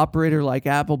operator like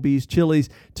Applebee's, Chili's,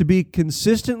 to be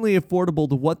consistently affordable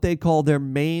to what they call their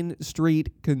Main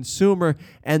Street consumer.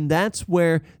 And that's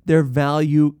where their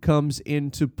value comes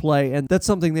into play. And that's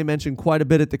something they mentioned quite a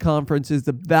bit at the conference, is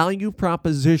the value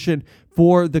proposition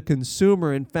for the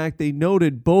consumer. In fact, they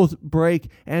noted, both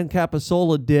Break and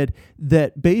Capasola did,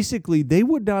 that basically they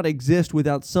would not exist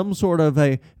without some sort of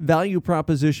a value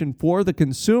proposition for the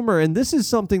consumer. And this is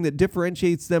something that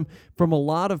differentiates them from a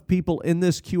lot of people in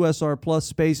this QSR Plus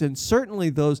space, and certainly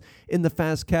those in the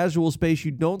fast casual space.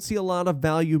 You don't see a lot of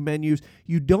value menus.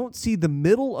 You don't see the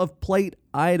middle of plate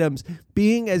items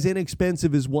being as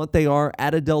inexpensive as what they are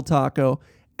at a Del Taco,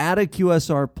 at a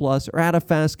QSR Plus, or at a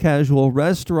fast casual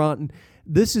restaurant. And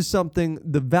this is something,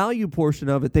 the value portion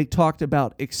of it, they talked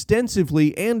about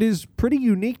extensively and is pretty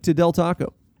unique to Del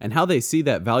Taco. And how they see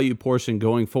that value portion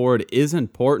going forward is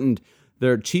important.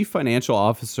 Their chief financial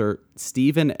officer,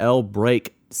 Stephen L.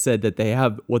 Brake, said that they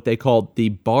have what they call the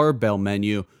barbell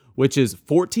menu, which is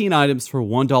 14 items for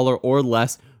 $1 or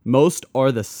less. Most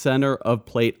are the center of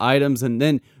plate items, and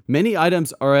then many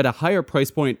items are at a higher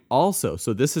price point also.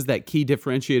 So this is that key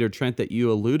differentiator, Trent, that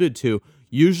you alluded to.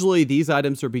 Usually these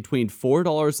items are between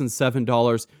 $4 and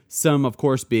 $7, some of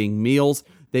course being meals.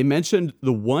 They mentioned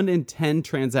the 1 in 10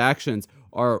 transactions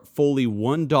are fully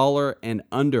 $1 and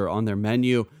under on their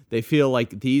menu. They feel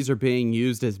like these are being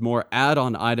used as more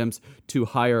add-on items to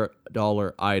higher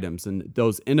dollar items, and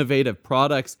those innovative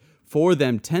products for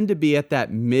them tend to be at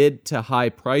that mid to high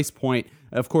price point.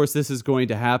 Of course, this is going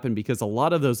to happen because a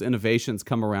lot of those innovations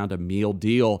come around a meal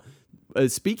deal.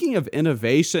 Speaking of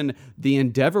innovation, the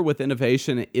endeavor with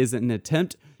innovation is an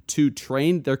attempt to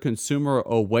train their consumer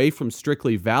away from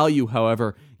strictly value,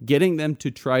 however, getting them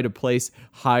to try to place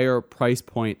higher price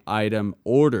point item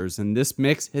orders. And this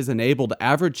mix has enabled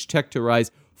average check to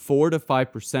rise 4 to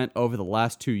 5% over the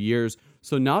last 2 years.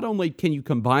 So not only can you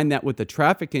combine that with the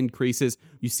traffic increases,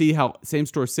 you see how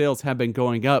same-store sales have been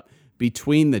going up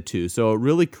between the two. So it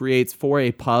really creates for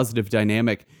a positive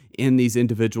dynamic in these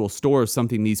individual stores,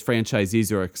 something these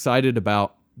franchisees are excited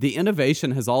about. The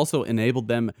innovation has also enabled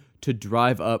them to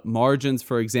drive up margins.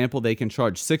 For example, they can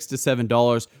charge $6 to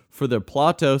 $7 for their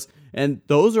platos, and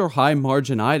those are high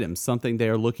margin items. Something they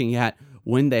are looking at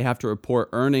when they have to report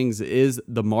earnings is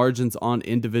the margins on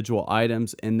individual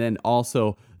items, and then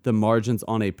also the margins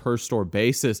on a per store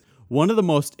basis. One of the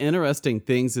most interesting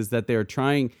things is that they're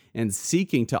trying and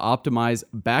seeking to optimize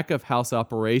back of house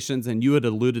operations. And you had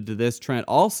alluded to this, Trent,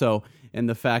 also in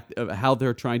the fact of how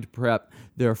they're trying to prep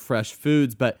their fresh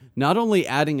foods, but not only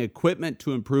adding equipment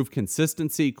to improve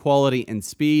consistency, quality, and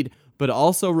speed, but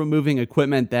also removing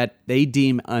equipment that they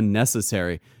deem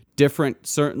unnecessary. Different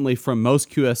certainly from most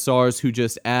QSRs who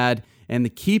just add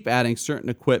and keep adding certain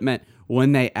equipment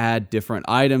when they add different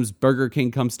items. Burger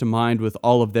King comes to mind with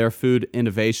all of their food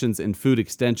innovations and food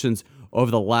extensions over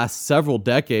the last several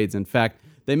decades. In fact,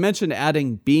 they mentioned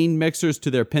adding bean mixers to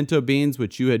their pinto beans,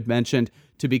 which you had mentioned,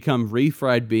 to become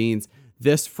refried beans.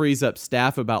 This frees up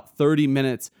staff about 30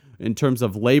 minutes in terms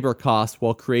of labor costs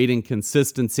while creating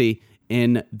consistency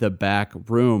in the back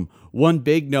room. One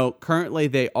big note, currently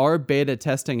they are beta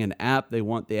testing an app. They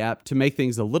want the app to make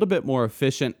things a little bit more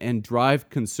efficient and drive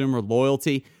consumer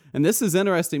loyalty. And this is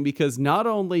interesting because not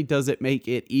only does it make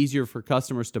it easier for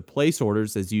customers to place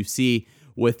orders, as you see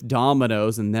with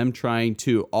Domino's and them trying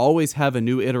to always have a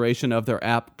new iteration of their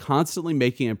app, constantly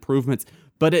making improvements,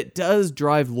 but it does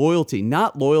drive loyalty.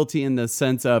 Not loyalty in the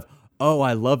sense of, oh,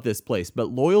 I love this place, but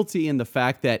loyalty in the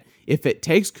fact that if it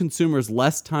takes consumers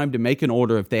less time to make an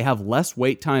order, if they have less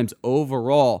wait times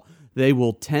overall, they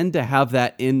will tend to have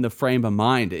that in the frame of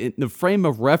mind. In the frame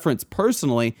of reference,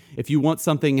 personally, if you want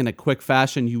something in a quick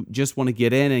fashion, you just want to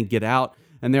get in and get out.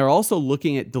 And they're also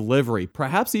looking at delivery,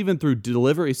 perhaps even through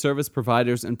delivery service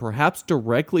providers and perhaps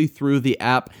directly through the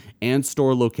app and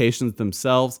store locations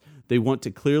themselves. They want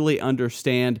to clearly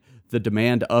understand the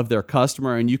demand of their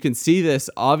customer. And you can see this,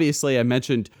 obviously, I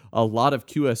mentioned a lot of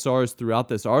QSRs throughout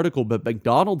this article, but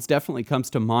McDonald's definitely comes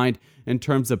to mind in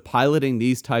terms of piloting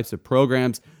these types of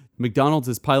programs. McDonald's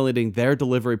is piloting their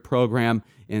delivery program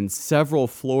in several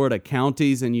Florida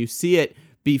counties, and you see it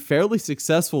be fairly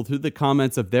successful through the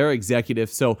comments of their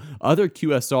executives. So other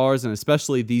QSRs, and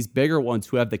especially these bigger ones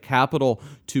who have the capital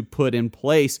to put in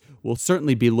place, will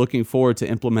certainly be looking forward to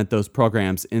implement those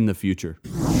programs in the future.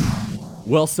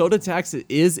 Well, soda tax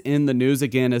is in the news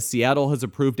again as Seattle has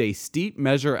approved a steep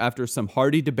measure after some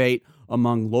hearty debate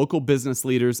among local business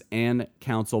leaders and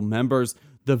council members.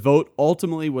 The vote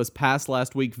ultimately was passed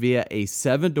last week via a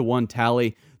 7-1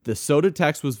 tally. The soda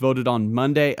tax was voted on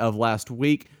Monday of last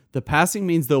week. The passing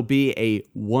means there'll be a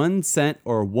 1 cent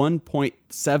or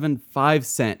 1.75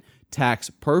 cent tax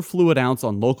per fluid ounce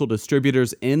on local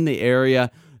distributors in the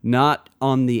area, not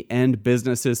on the end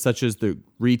businesses such as the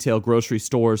retail grocery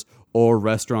stores or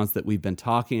restaurants that we've been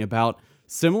talking about.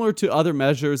 Similar to other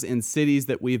measures in cities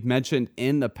that we've mentioned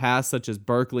in the past, such as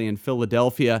Berkeley and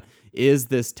Philadelphia, is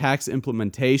this tax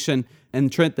implementation.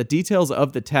 And Trent, the details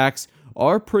of the tax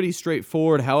are pretty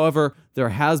straightforward. However, there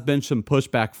has been some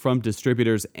pushback from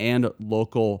distributors and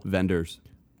local vendors.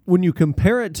 When you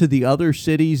compare it to the other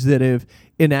cities that have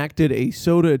enacted a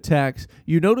soda tax,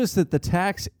 you notice that the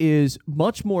tax is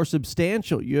much more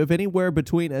substantial. You have anywhere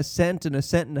between a cent and a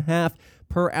cent and a half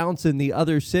per ounce in the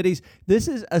other cities. This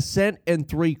is a cent and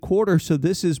 3/4, so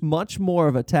this is much more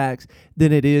of a tax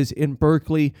than it is in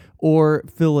Berkeley or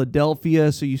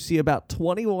Philadelphia. So you see about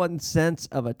 21 cents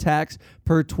of a tax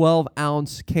per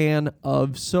 12-ounce can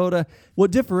of soda.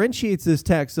 What differentiates this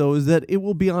tax, though, is that it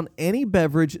will be on any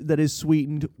beverage that is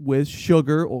sweetened with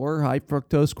sugar or high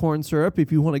fructose corn syrup,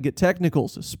 if you want to get technical.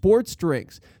 So sports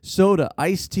drinks, soda,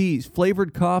 iced teas,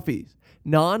 flavored coffees,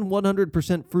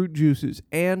 non-100% fruit juices,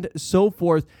 and so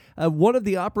forth. One of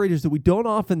the operators that we don't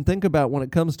often think about when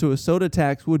it comes to a soda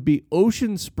tax would be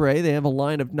Ocean Spray. They have a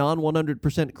line of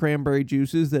non-100% cranberry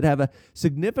juices that have a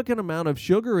significant amount of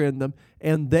sugar in them,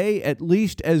 and they, at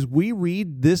least as we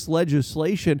read this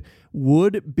legislation,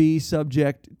 would be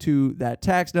subject to that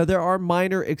tax. Now, there are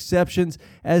minor exceptions,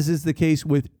 as is the case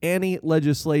with any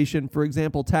legislation. For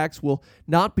example, tax will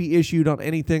not be issued on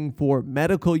anything for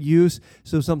medical use,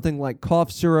 so something like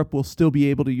cough syrup will still be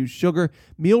able to use sugar.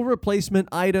 Meal replacement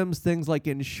items, things like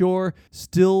Ensure,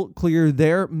 still clear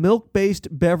there. Milk-based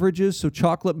beverages, so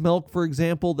chocolate milk, for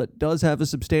example, that does have a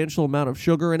substantial amount of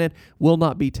sugar in it, will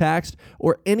not be taxed,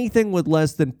 or anything with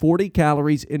less than 40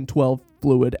 calories in 12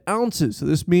 fluid ounces. So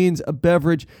this means a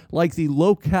beverage like the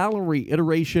low-calorie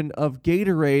iteration of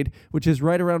Gatorade, which is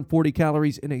right around 40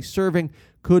 calories in a serving,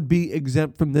 could be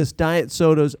exempt from this. Diet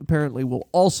sodas apparently will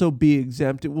also be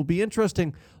exempt. It will be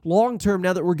interesting long-term,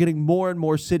 now that we're getting more and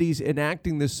more cities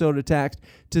enacting this soda tax,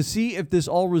 to see if this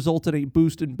all results in a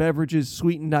boost in beverages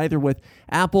sweetened either with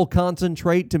apple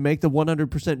concentrate to make the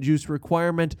 100% juice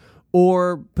requirement,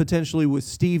 or potentially with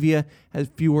stevia, has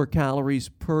fewer calories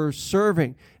per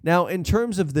serving. Now, in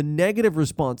terms of the negative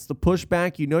response, the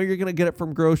pushback, you know you're going to get it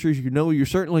from grocers. You know you're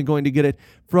certainly going to get it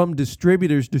from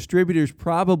distributors. Distributors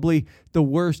probably the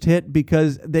worst hit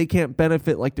because they can't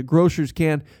benefit like the grocers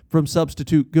can from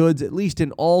substitute goods, at least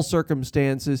in all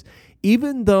circumstances.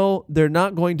 Even though they're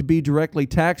not going to be directly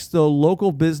taxed, though,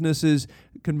 local businesses,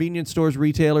 convenience stores,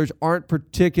 retailers aren't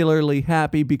particularly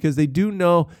happy because they do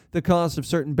know the cost of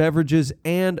certain beverages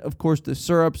and, of course, the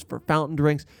syrups for fountain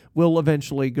drinks will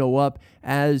eventually go up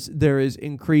as there is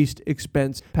increased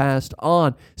expense passed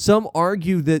on. Some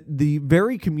argue that the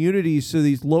very communities, so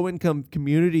these low-income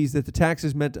communities that the tax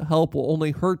is meant to help, will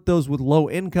only hurt those with low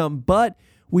income, but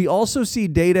we also see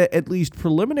data, at least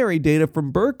preliminary data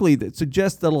from Berkeley, that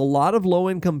suggests that a lot of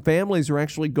low-income families are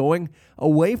actually going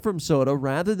away from soda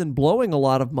rather than blowing a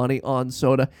lot of money on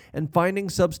soda and finding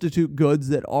substitute goods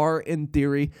that are, in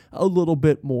theory, a little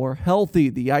bit more healthy.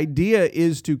 The idea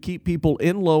is to keep people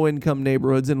in low-income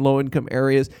neighborhoods and low-income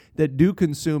areas that do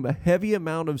consume a heavy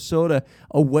amount of soda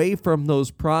away from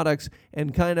those products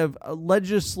and kind of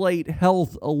legislate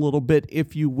health a little bit,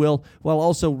 if you will, while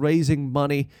also raising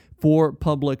money for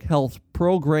public health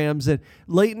programs. And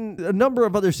Leighton, a number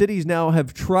of other cities now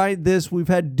have tried this. We've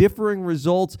had differing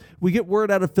results. We get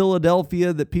word out of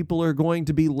Philadelphia that people are going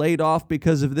to be laid off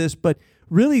because of this, but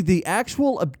really the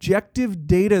actual objective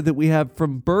data that we have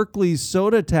from Berkeley's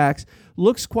soda tax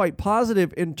looks quite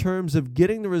positive in terms of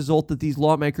getting the result that these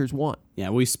lawmakers want. Yeah,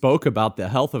 we spoke about the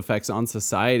health effects on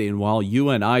society, and while you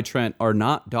and I, Trent, are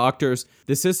not doctors,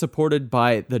 this is supported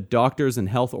by the doctors and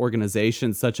health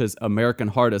organizations such as American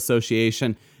Heart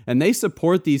Association, and they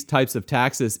support these types of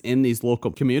taxes in these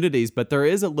local communities, but there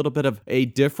is a little bit of a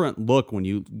different look when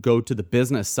you go to the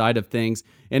business side of things.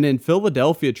 And in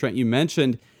Philadelphia, Trent, you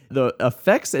mentioned the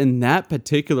effects in that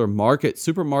particular market.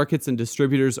 Supermarkets and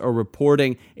distributors are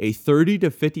reporting a 30 to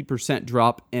 50%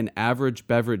 drop in average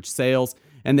beverage sales.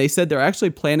 And they said they're actually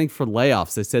planning for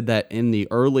layoffs. They said that in the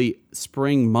early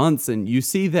spring months. And you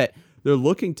see that they're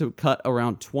looking to cut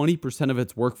around 20% of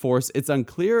its workforce. It's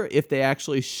unclear if they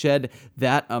actually shed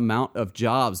that amount of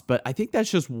jobs, but I think that's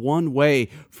just one way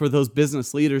for those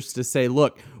business leaders to say,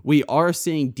 look, we are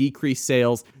seeing decreased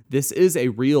sales. This is a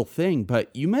real thing.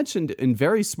 But you mentioned, and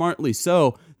very smartly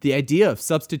so, the idea of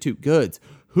substitute goods.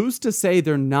 who's to say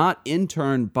they're not in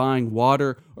turn buying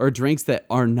water or drinks that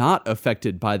are not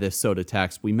affected by this soda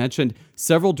tax? We mentioned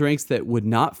several drinks that would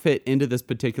not fit into this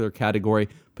particular category,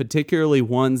 particularly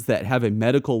ones that have a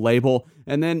medical label.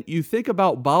 And then you think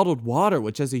about bottled water,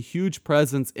 which has a huge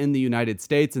presence in the United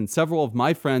States. And several of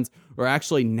my friends are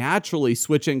actually naturally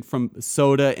switching from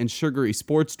soda and sugary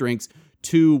sports drinks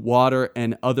to water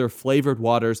and other flavored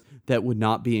waters that would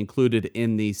not be included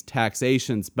in these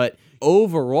taxations. But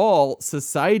overall,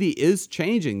 society is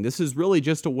changing. This is really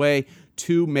just a way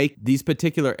to make these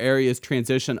particular areas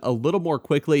transition a little more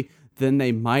quickly than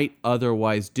they might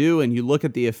otherwise do. And you look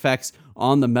at the effects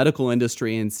on the medical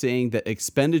industry and seeing that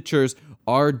expenditures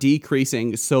are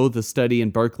decreasing, so the study in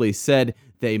Berkeley said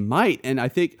they might. And I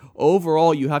think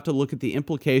overall, you have to look at the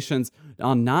implications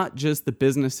on not just the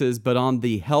businesses, but on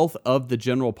the health of the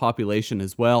general population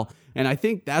as well. And I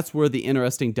think that's where the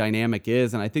interesting dynamic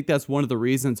is. And I think that's one of the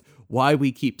reasons why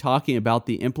we keep talking about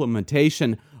the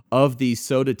implementation of these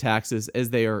soda taxes as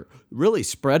they are really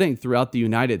spreading throughout the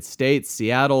United States.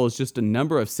 Seattle is just a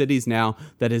number of cities now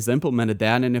that has implemented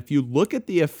that. And if you look at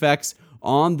the effects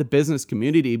on the business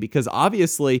community, because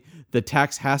obviously the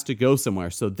tax has to go somewhere.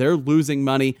 So they're losing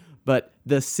money, but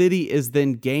the city is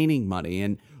then gaining money.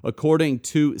 And according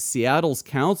to Seattle's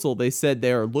council, they said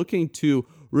they are looking to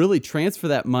really transfer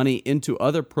that money into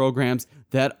other programs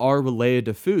that are related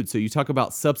to food. So you talk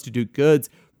about substitute goods.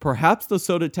 Perhaps the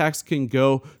soda tax can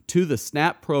go to the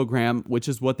SNAP program, which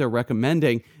is what they're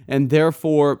recommending, and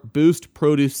therefore boost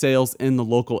produce sales in the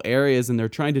local areas. And they're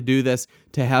trying to do this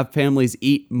to have families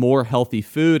eat more healthy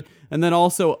food. And then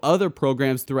also other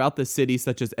programs throughout the city,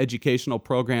 such as educational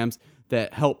programs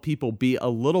that help people be a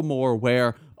little more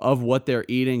aware of what they're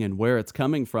eating and where it's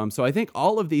coming from. So I think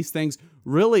all of these things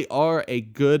really are a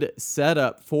good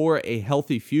setup for a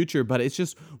healthy future, but it's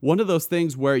just one of those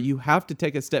things where you have to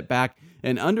take a step back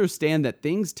and understand that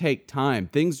things take time.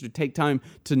 Things take time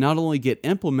to not only get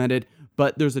implemented,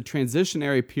 but there's a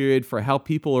transitionary period for how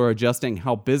people are adjusting,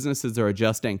 how businesses are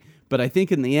adjusting. But I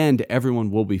think in the end, everyone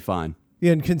will be fine.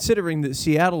 Yeah, and considering that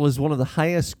Seattle is one of the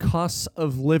highest costs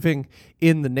of living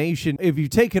in the nation, if you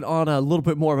take it on a little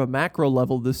bit more of a macro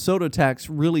level, the soda tax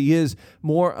really is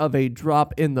more of a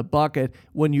drop in the bucket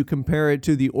when you compare it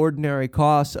to the ordinary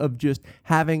costs of just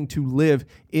having to live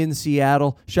in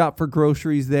Seattle, shop for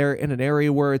groceries there in an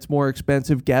area where it's more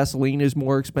expensive. Gasoline is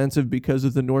more expensive because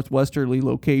of the northwesterly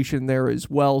location there as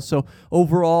well. So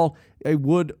overall, I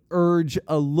would urge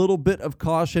a little bit of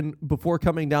caution before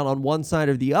coming down on one side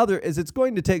or the other, as it's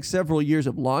going to take several years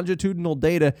of longitudinal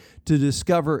data to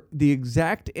discover the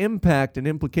exact impact and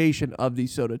implication of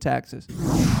these soda taxes.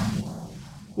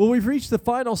 Well, we've reached the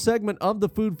final segment of the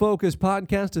Food Focus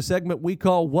podcast, a segment we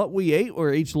call What We Ate,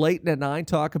 where each Leighton and I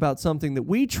talk about something that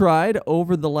we tried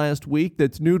over the last week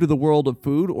that's new to the world of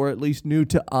food, or at least new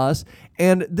to us.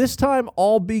 And this time,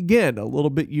 I'll begin a little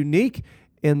bit unique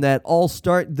in that I'll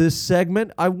start this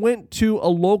segment. I went to a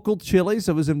local Chili's.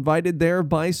 I was invited there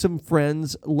by some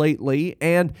friends lately,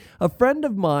 and a friend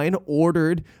of mine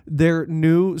ordered their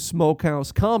new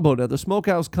smokehouse combo. Now, the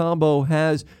smokehouse combo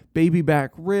has baby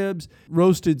back ribs,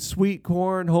 roasted sweet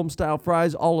corn, home-style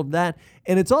fries, all of that.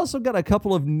 And it's also got a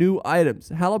couple of new items.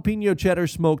 Jalapeno cheddar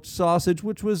smoked sausage,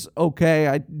 which was okay.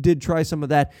 I did try some of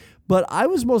that. But I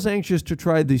was most anxious to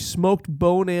try the smoked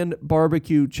bone-in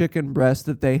barbecue chicken breast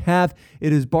that they have.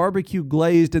 It is barbecue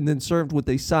glazed and then served with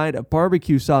a side of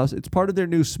barbecue sauce. It's part of their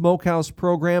new smokehouse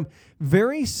program.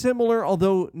 Very similar,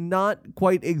 although not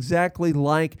quite exactly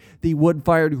like the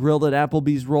wood-fired grill that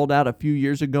Applebee's rolled out a few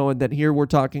years ago, and that here we're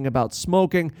talking about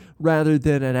smoking rather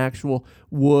than an actual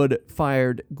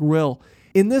wood-fired grill.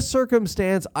 In this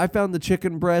circumstance, I found the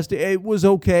chicken breast, it was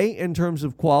okay in terms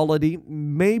of quality,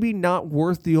 maybe not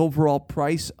worth the overall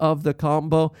price of the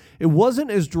combo. It wasn't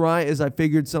as dry as I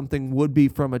figured something would be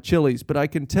from a Chili's, but I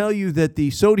can tell you that the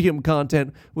sodium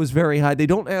content was very high. They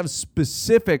don't have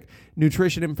specific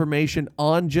nutrition information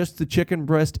on just the chicken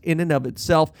breast in and of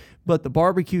itself, but the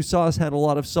barbecue sauce had a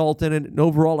lot of salt in it, and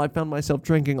overall I found myself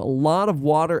drinking a lot of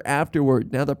water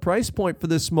afterward. Now, the price point for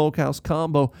this smokehouse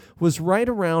combo was right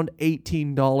around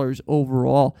 $18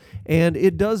 overall, and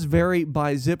it does vary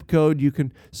by zip code. You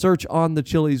can search on the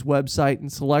Chili's website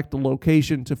and select a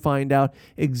location to find out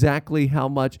exactly how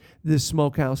much this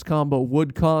smokehouse combo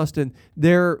would cost, and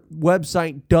their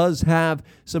website does have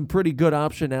some pretty good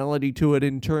optionality to it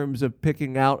in terms of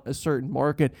picking out a certain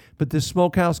market, but this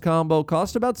smokehouse combo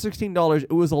cost about $16.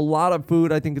 It was a lot of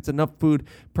food. I think it's enough food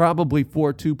probably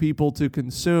for two people to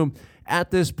consume.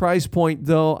 At this price point,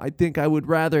 though, I think I would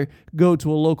rather go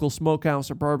to a local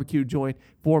smokehouse or barbecue joint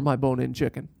for my bone-in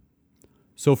chicken.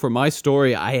 So for my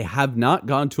story, I have not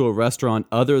gone to a restaurant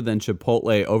other than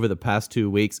Chipotle over the past 2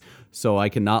 weeks, so I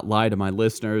cannot lie to my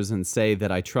listeners and say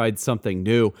that I tried something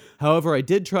new. However, I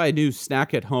did try a new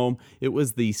snack at home. It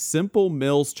was the Simple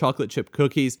Mills chocolate chip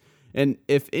cookies. And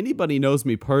if anybody knows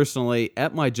me personally,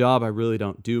 at my job, I really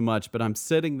don't do much, but I'm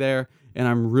sitting there and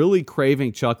I'm really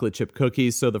craving chocolate chip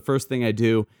cookies. So the first thing I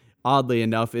do, oddly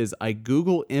enough, is I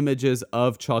Google images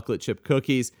of chocolate chip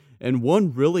cookies. And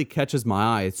one really catches my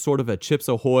eye. It's sort of a Chips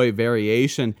Ahoy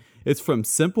variation. It's from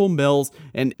Simple Mills,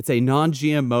 and it's a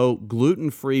non-GMO,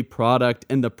 gluten-free product.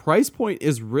 And the price point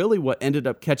is really what ended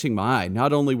up catching my eye.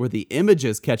 Not only were the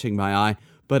images catching my eye,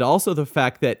 but also the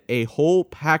fact that a whole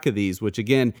pack of these, which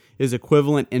again is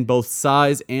equivalent in both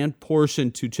size and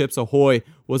portion to Chips Ahoy,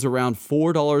 was around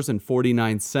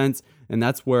 $4.49. And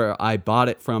that's where I bought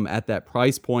it from at that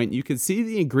price point. You can see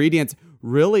the ingredients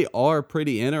really are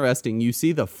pretty interesting. You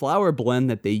see the flour blend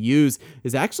that they use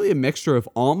is actually a mixture of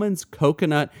almonds,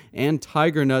 coconut, and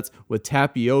tiger nuts with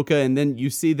tapioca. And then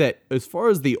you see that as far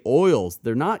as the oils,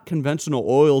 they're not conventional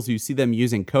oils. You see them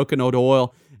using coconut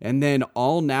oil and then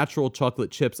all natural chocolate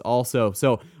chips also.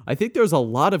 So I think there's a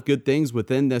lot of good things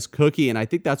within this cookie, and I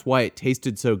think that's why it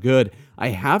tasted so good. I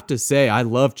have to say, I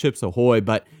love Chips Ahoy,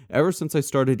 but ever since I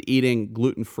started eating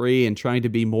gluten-free and trying to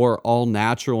be more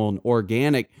all-natural and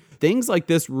organic, things like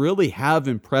this really have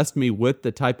impressed me with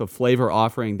the type of flavor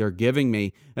offering they're giving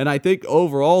me. And I think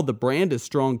overall the brand is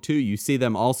strong too. You see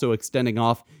them also extending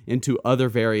off into other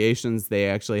variations. They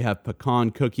actually have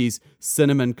pecan cookies,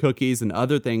 cinnamon cookies, and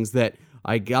other things that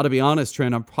I gotta be honest,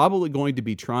 Trent, I'm probably going to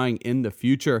be trying in the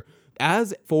future.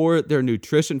 As for their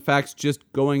nutrition facts,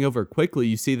 just going over quickly,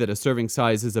 you see that a serving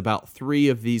size is about 3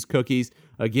 of these cookies.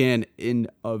 Again, in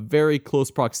a very close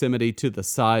proximity to the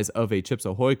size of a Chips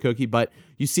Ahoy cookie. But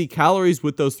you see calories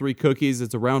with those 3 cookies,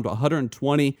 it's around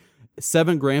 120,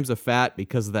 7 grams of fat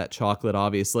because of that chocolate,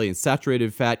 obviously, and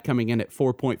saturated fat coming in at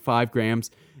 4.5 grams.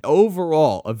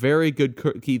 Overall, a very good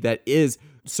cookie that is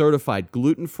certified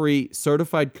gluten-free,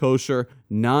 certified kosher,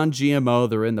 non-GMO.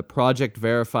 They're in the Project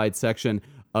Verified section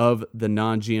of the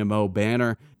non-GMO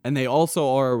banner. And they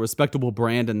also are a respectable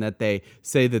brand in that they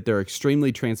say that they're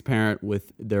extremely transparent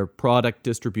with their product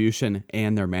distribution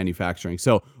and their manufacturing.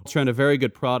 So Trent, a very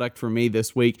good product for me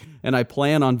this week. And I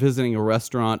plan on visiting a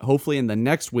restaurant hopefully in the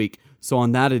next week. So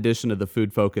on that edition of the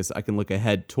Food Focus, I can look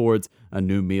ahead towards a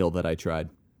new meal that I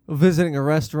tried. Visiting a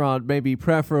restaurant may be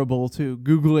preferable to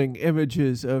Googling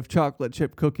images of chocolate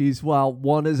chip cookies while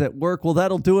one is at work. Well,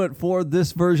 that'll do it for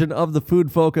this version of the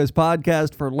Food Focus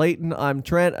podcast. For Leighton, I'm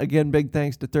Trent. Again, big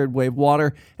thanks to Third Wave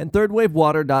Water and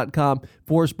thirdwavewater.com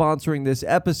for sponsoring this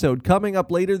episode. Coming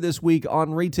up later this week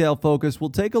on Retail Focus, we'll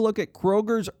take a look at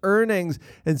Kroger's earnings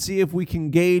and see if we can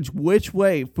gauge which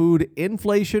way food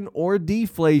inflation or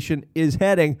deflation is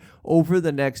heading over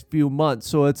the next few months.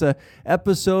 So it's an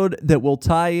episode that will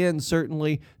tie in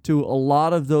certainly to a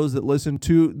lot of those that listen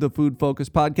to the Food Focus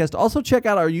podcast. Also check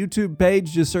out our YouTube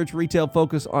page. Just search Retail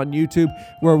Focus on YouTube,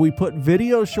 where we put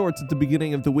video shorts at the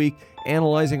beginning of the week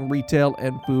analyzing retail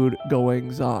and food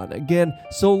goings on. Again,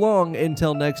 so long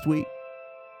until next week.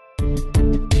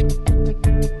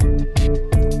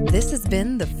 This has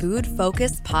been the Food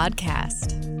Focus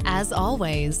podcast. As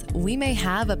always, we may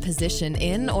have a position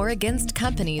in or against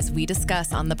companies we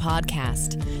discuss on the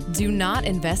podcast. Do not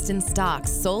invest in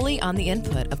stocks solely on the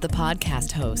input of the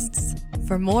podcast hosts.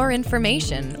 For more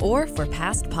information or for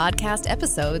past podcast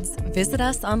episodes, visit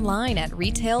us online at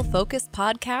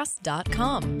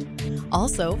retailfocuspodcast.com.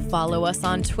 Also, follow us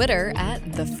on Twitter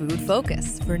at The Food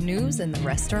Focus for news in the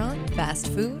restaurant, fast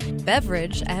food,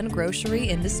 beverage, and grocery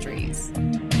industries.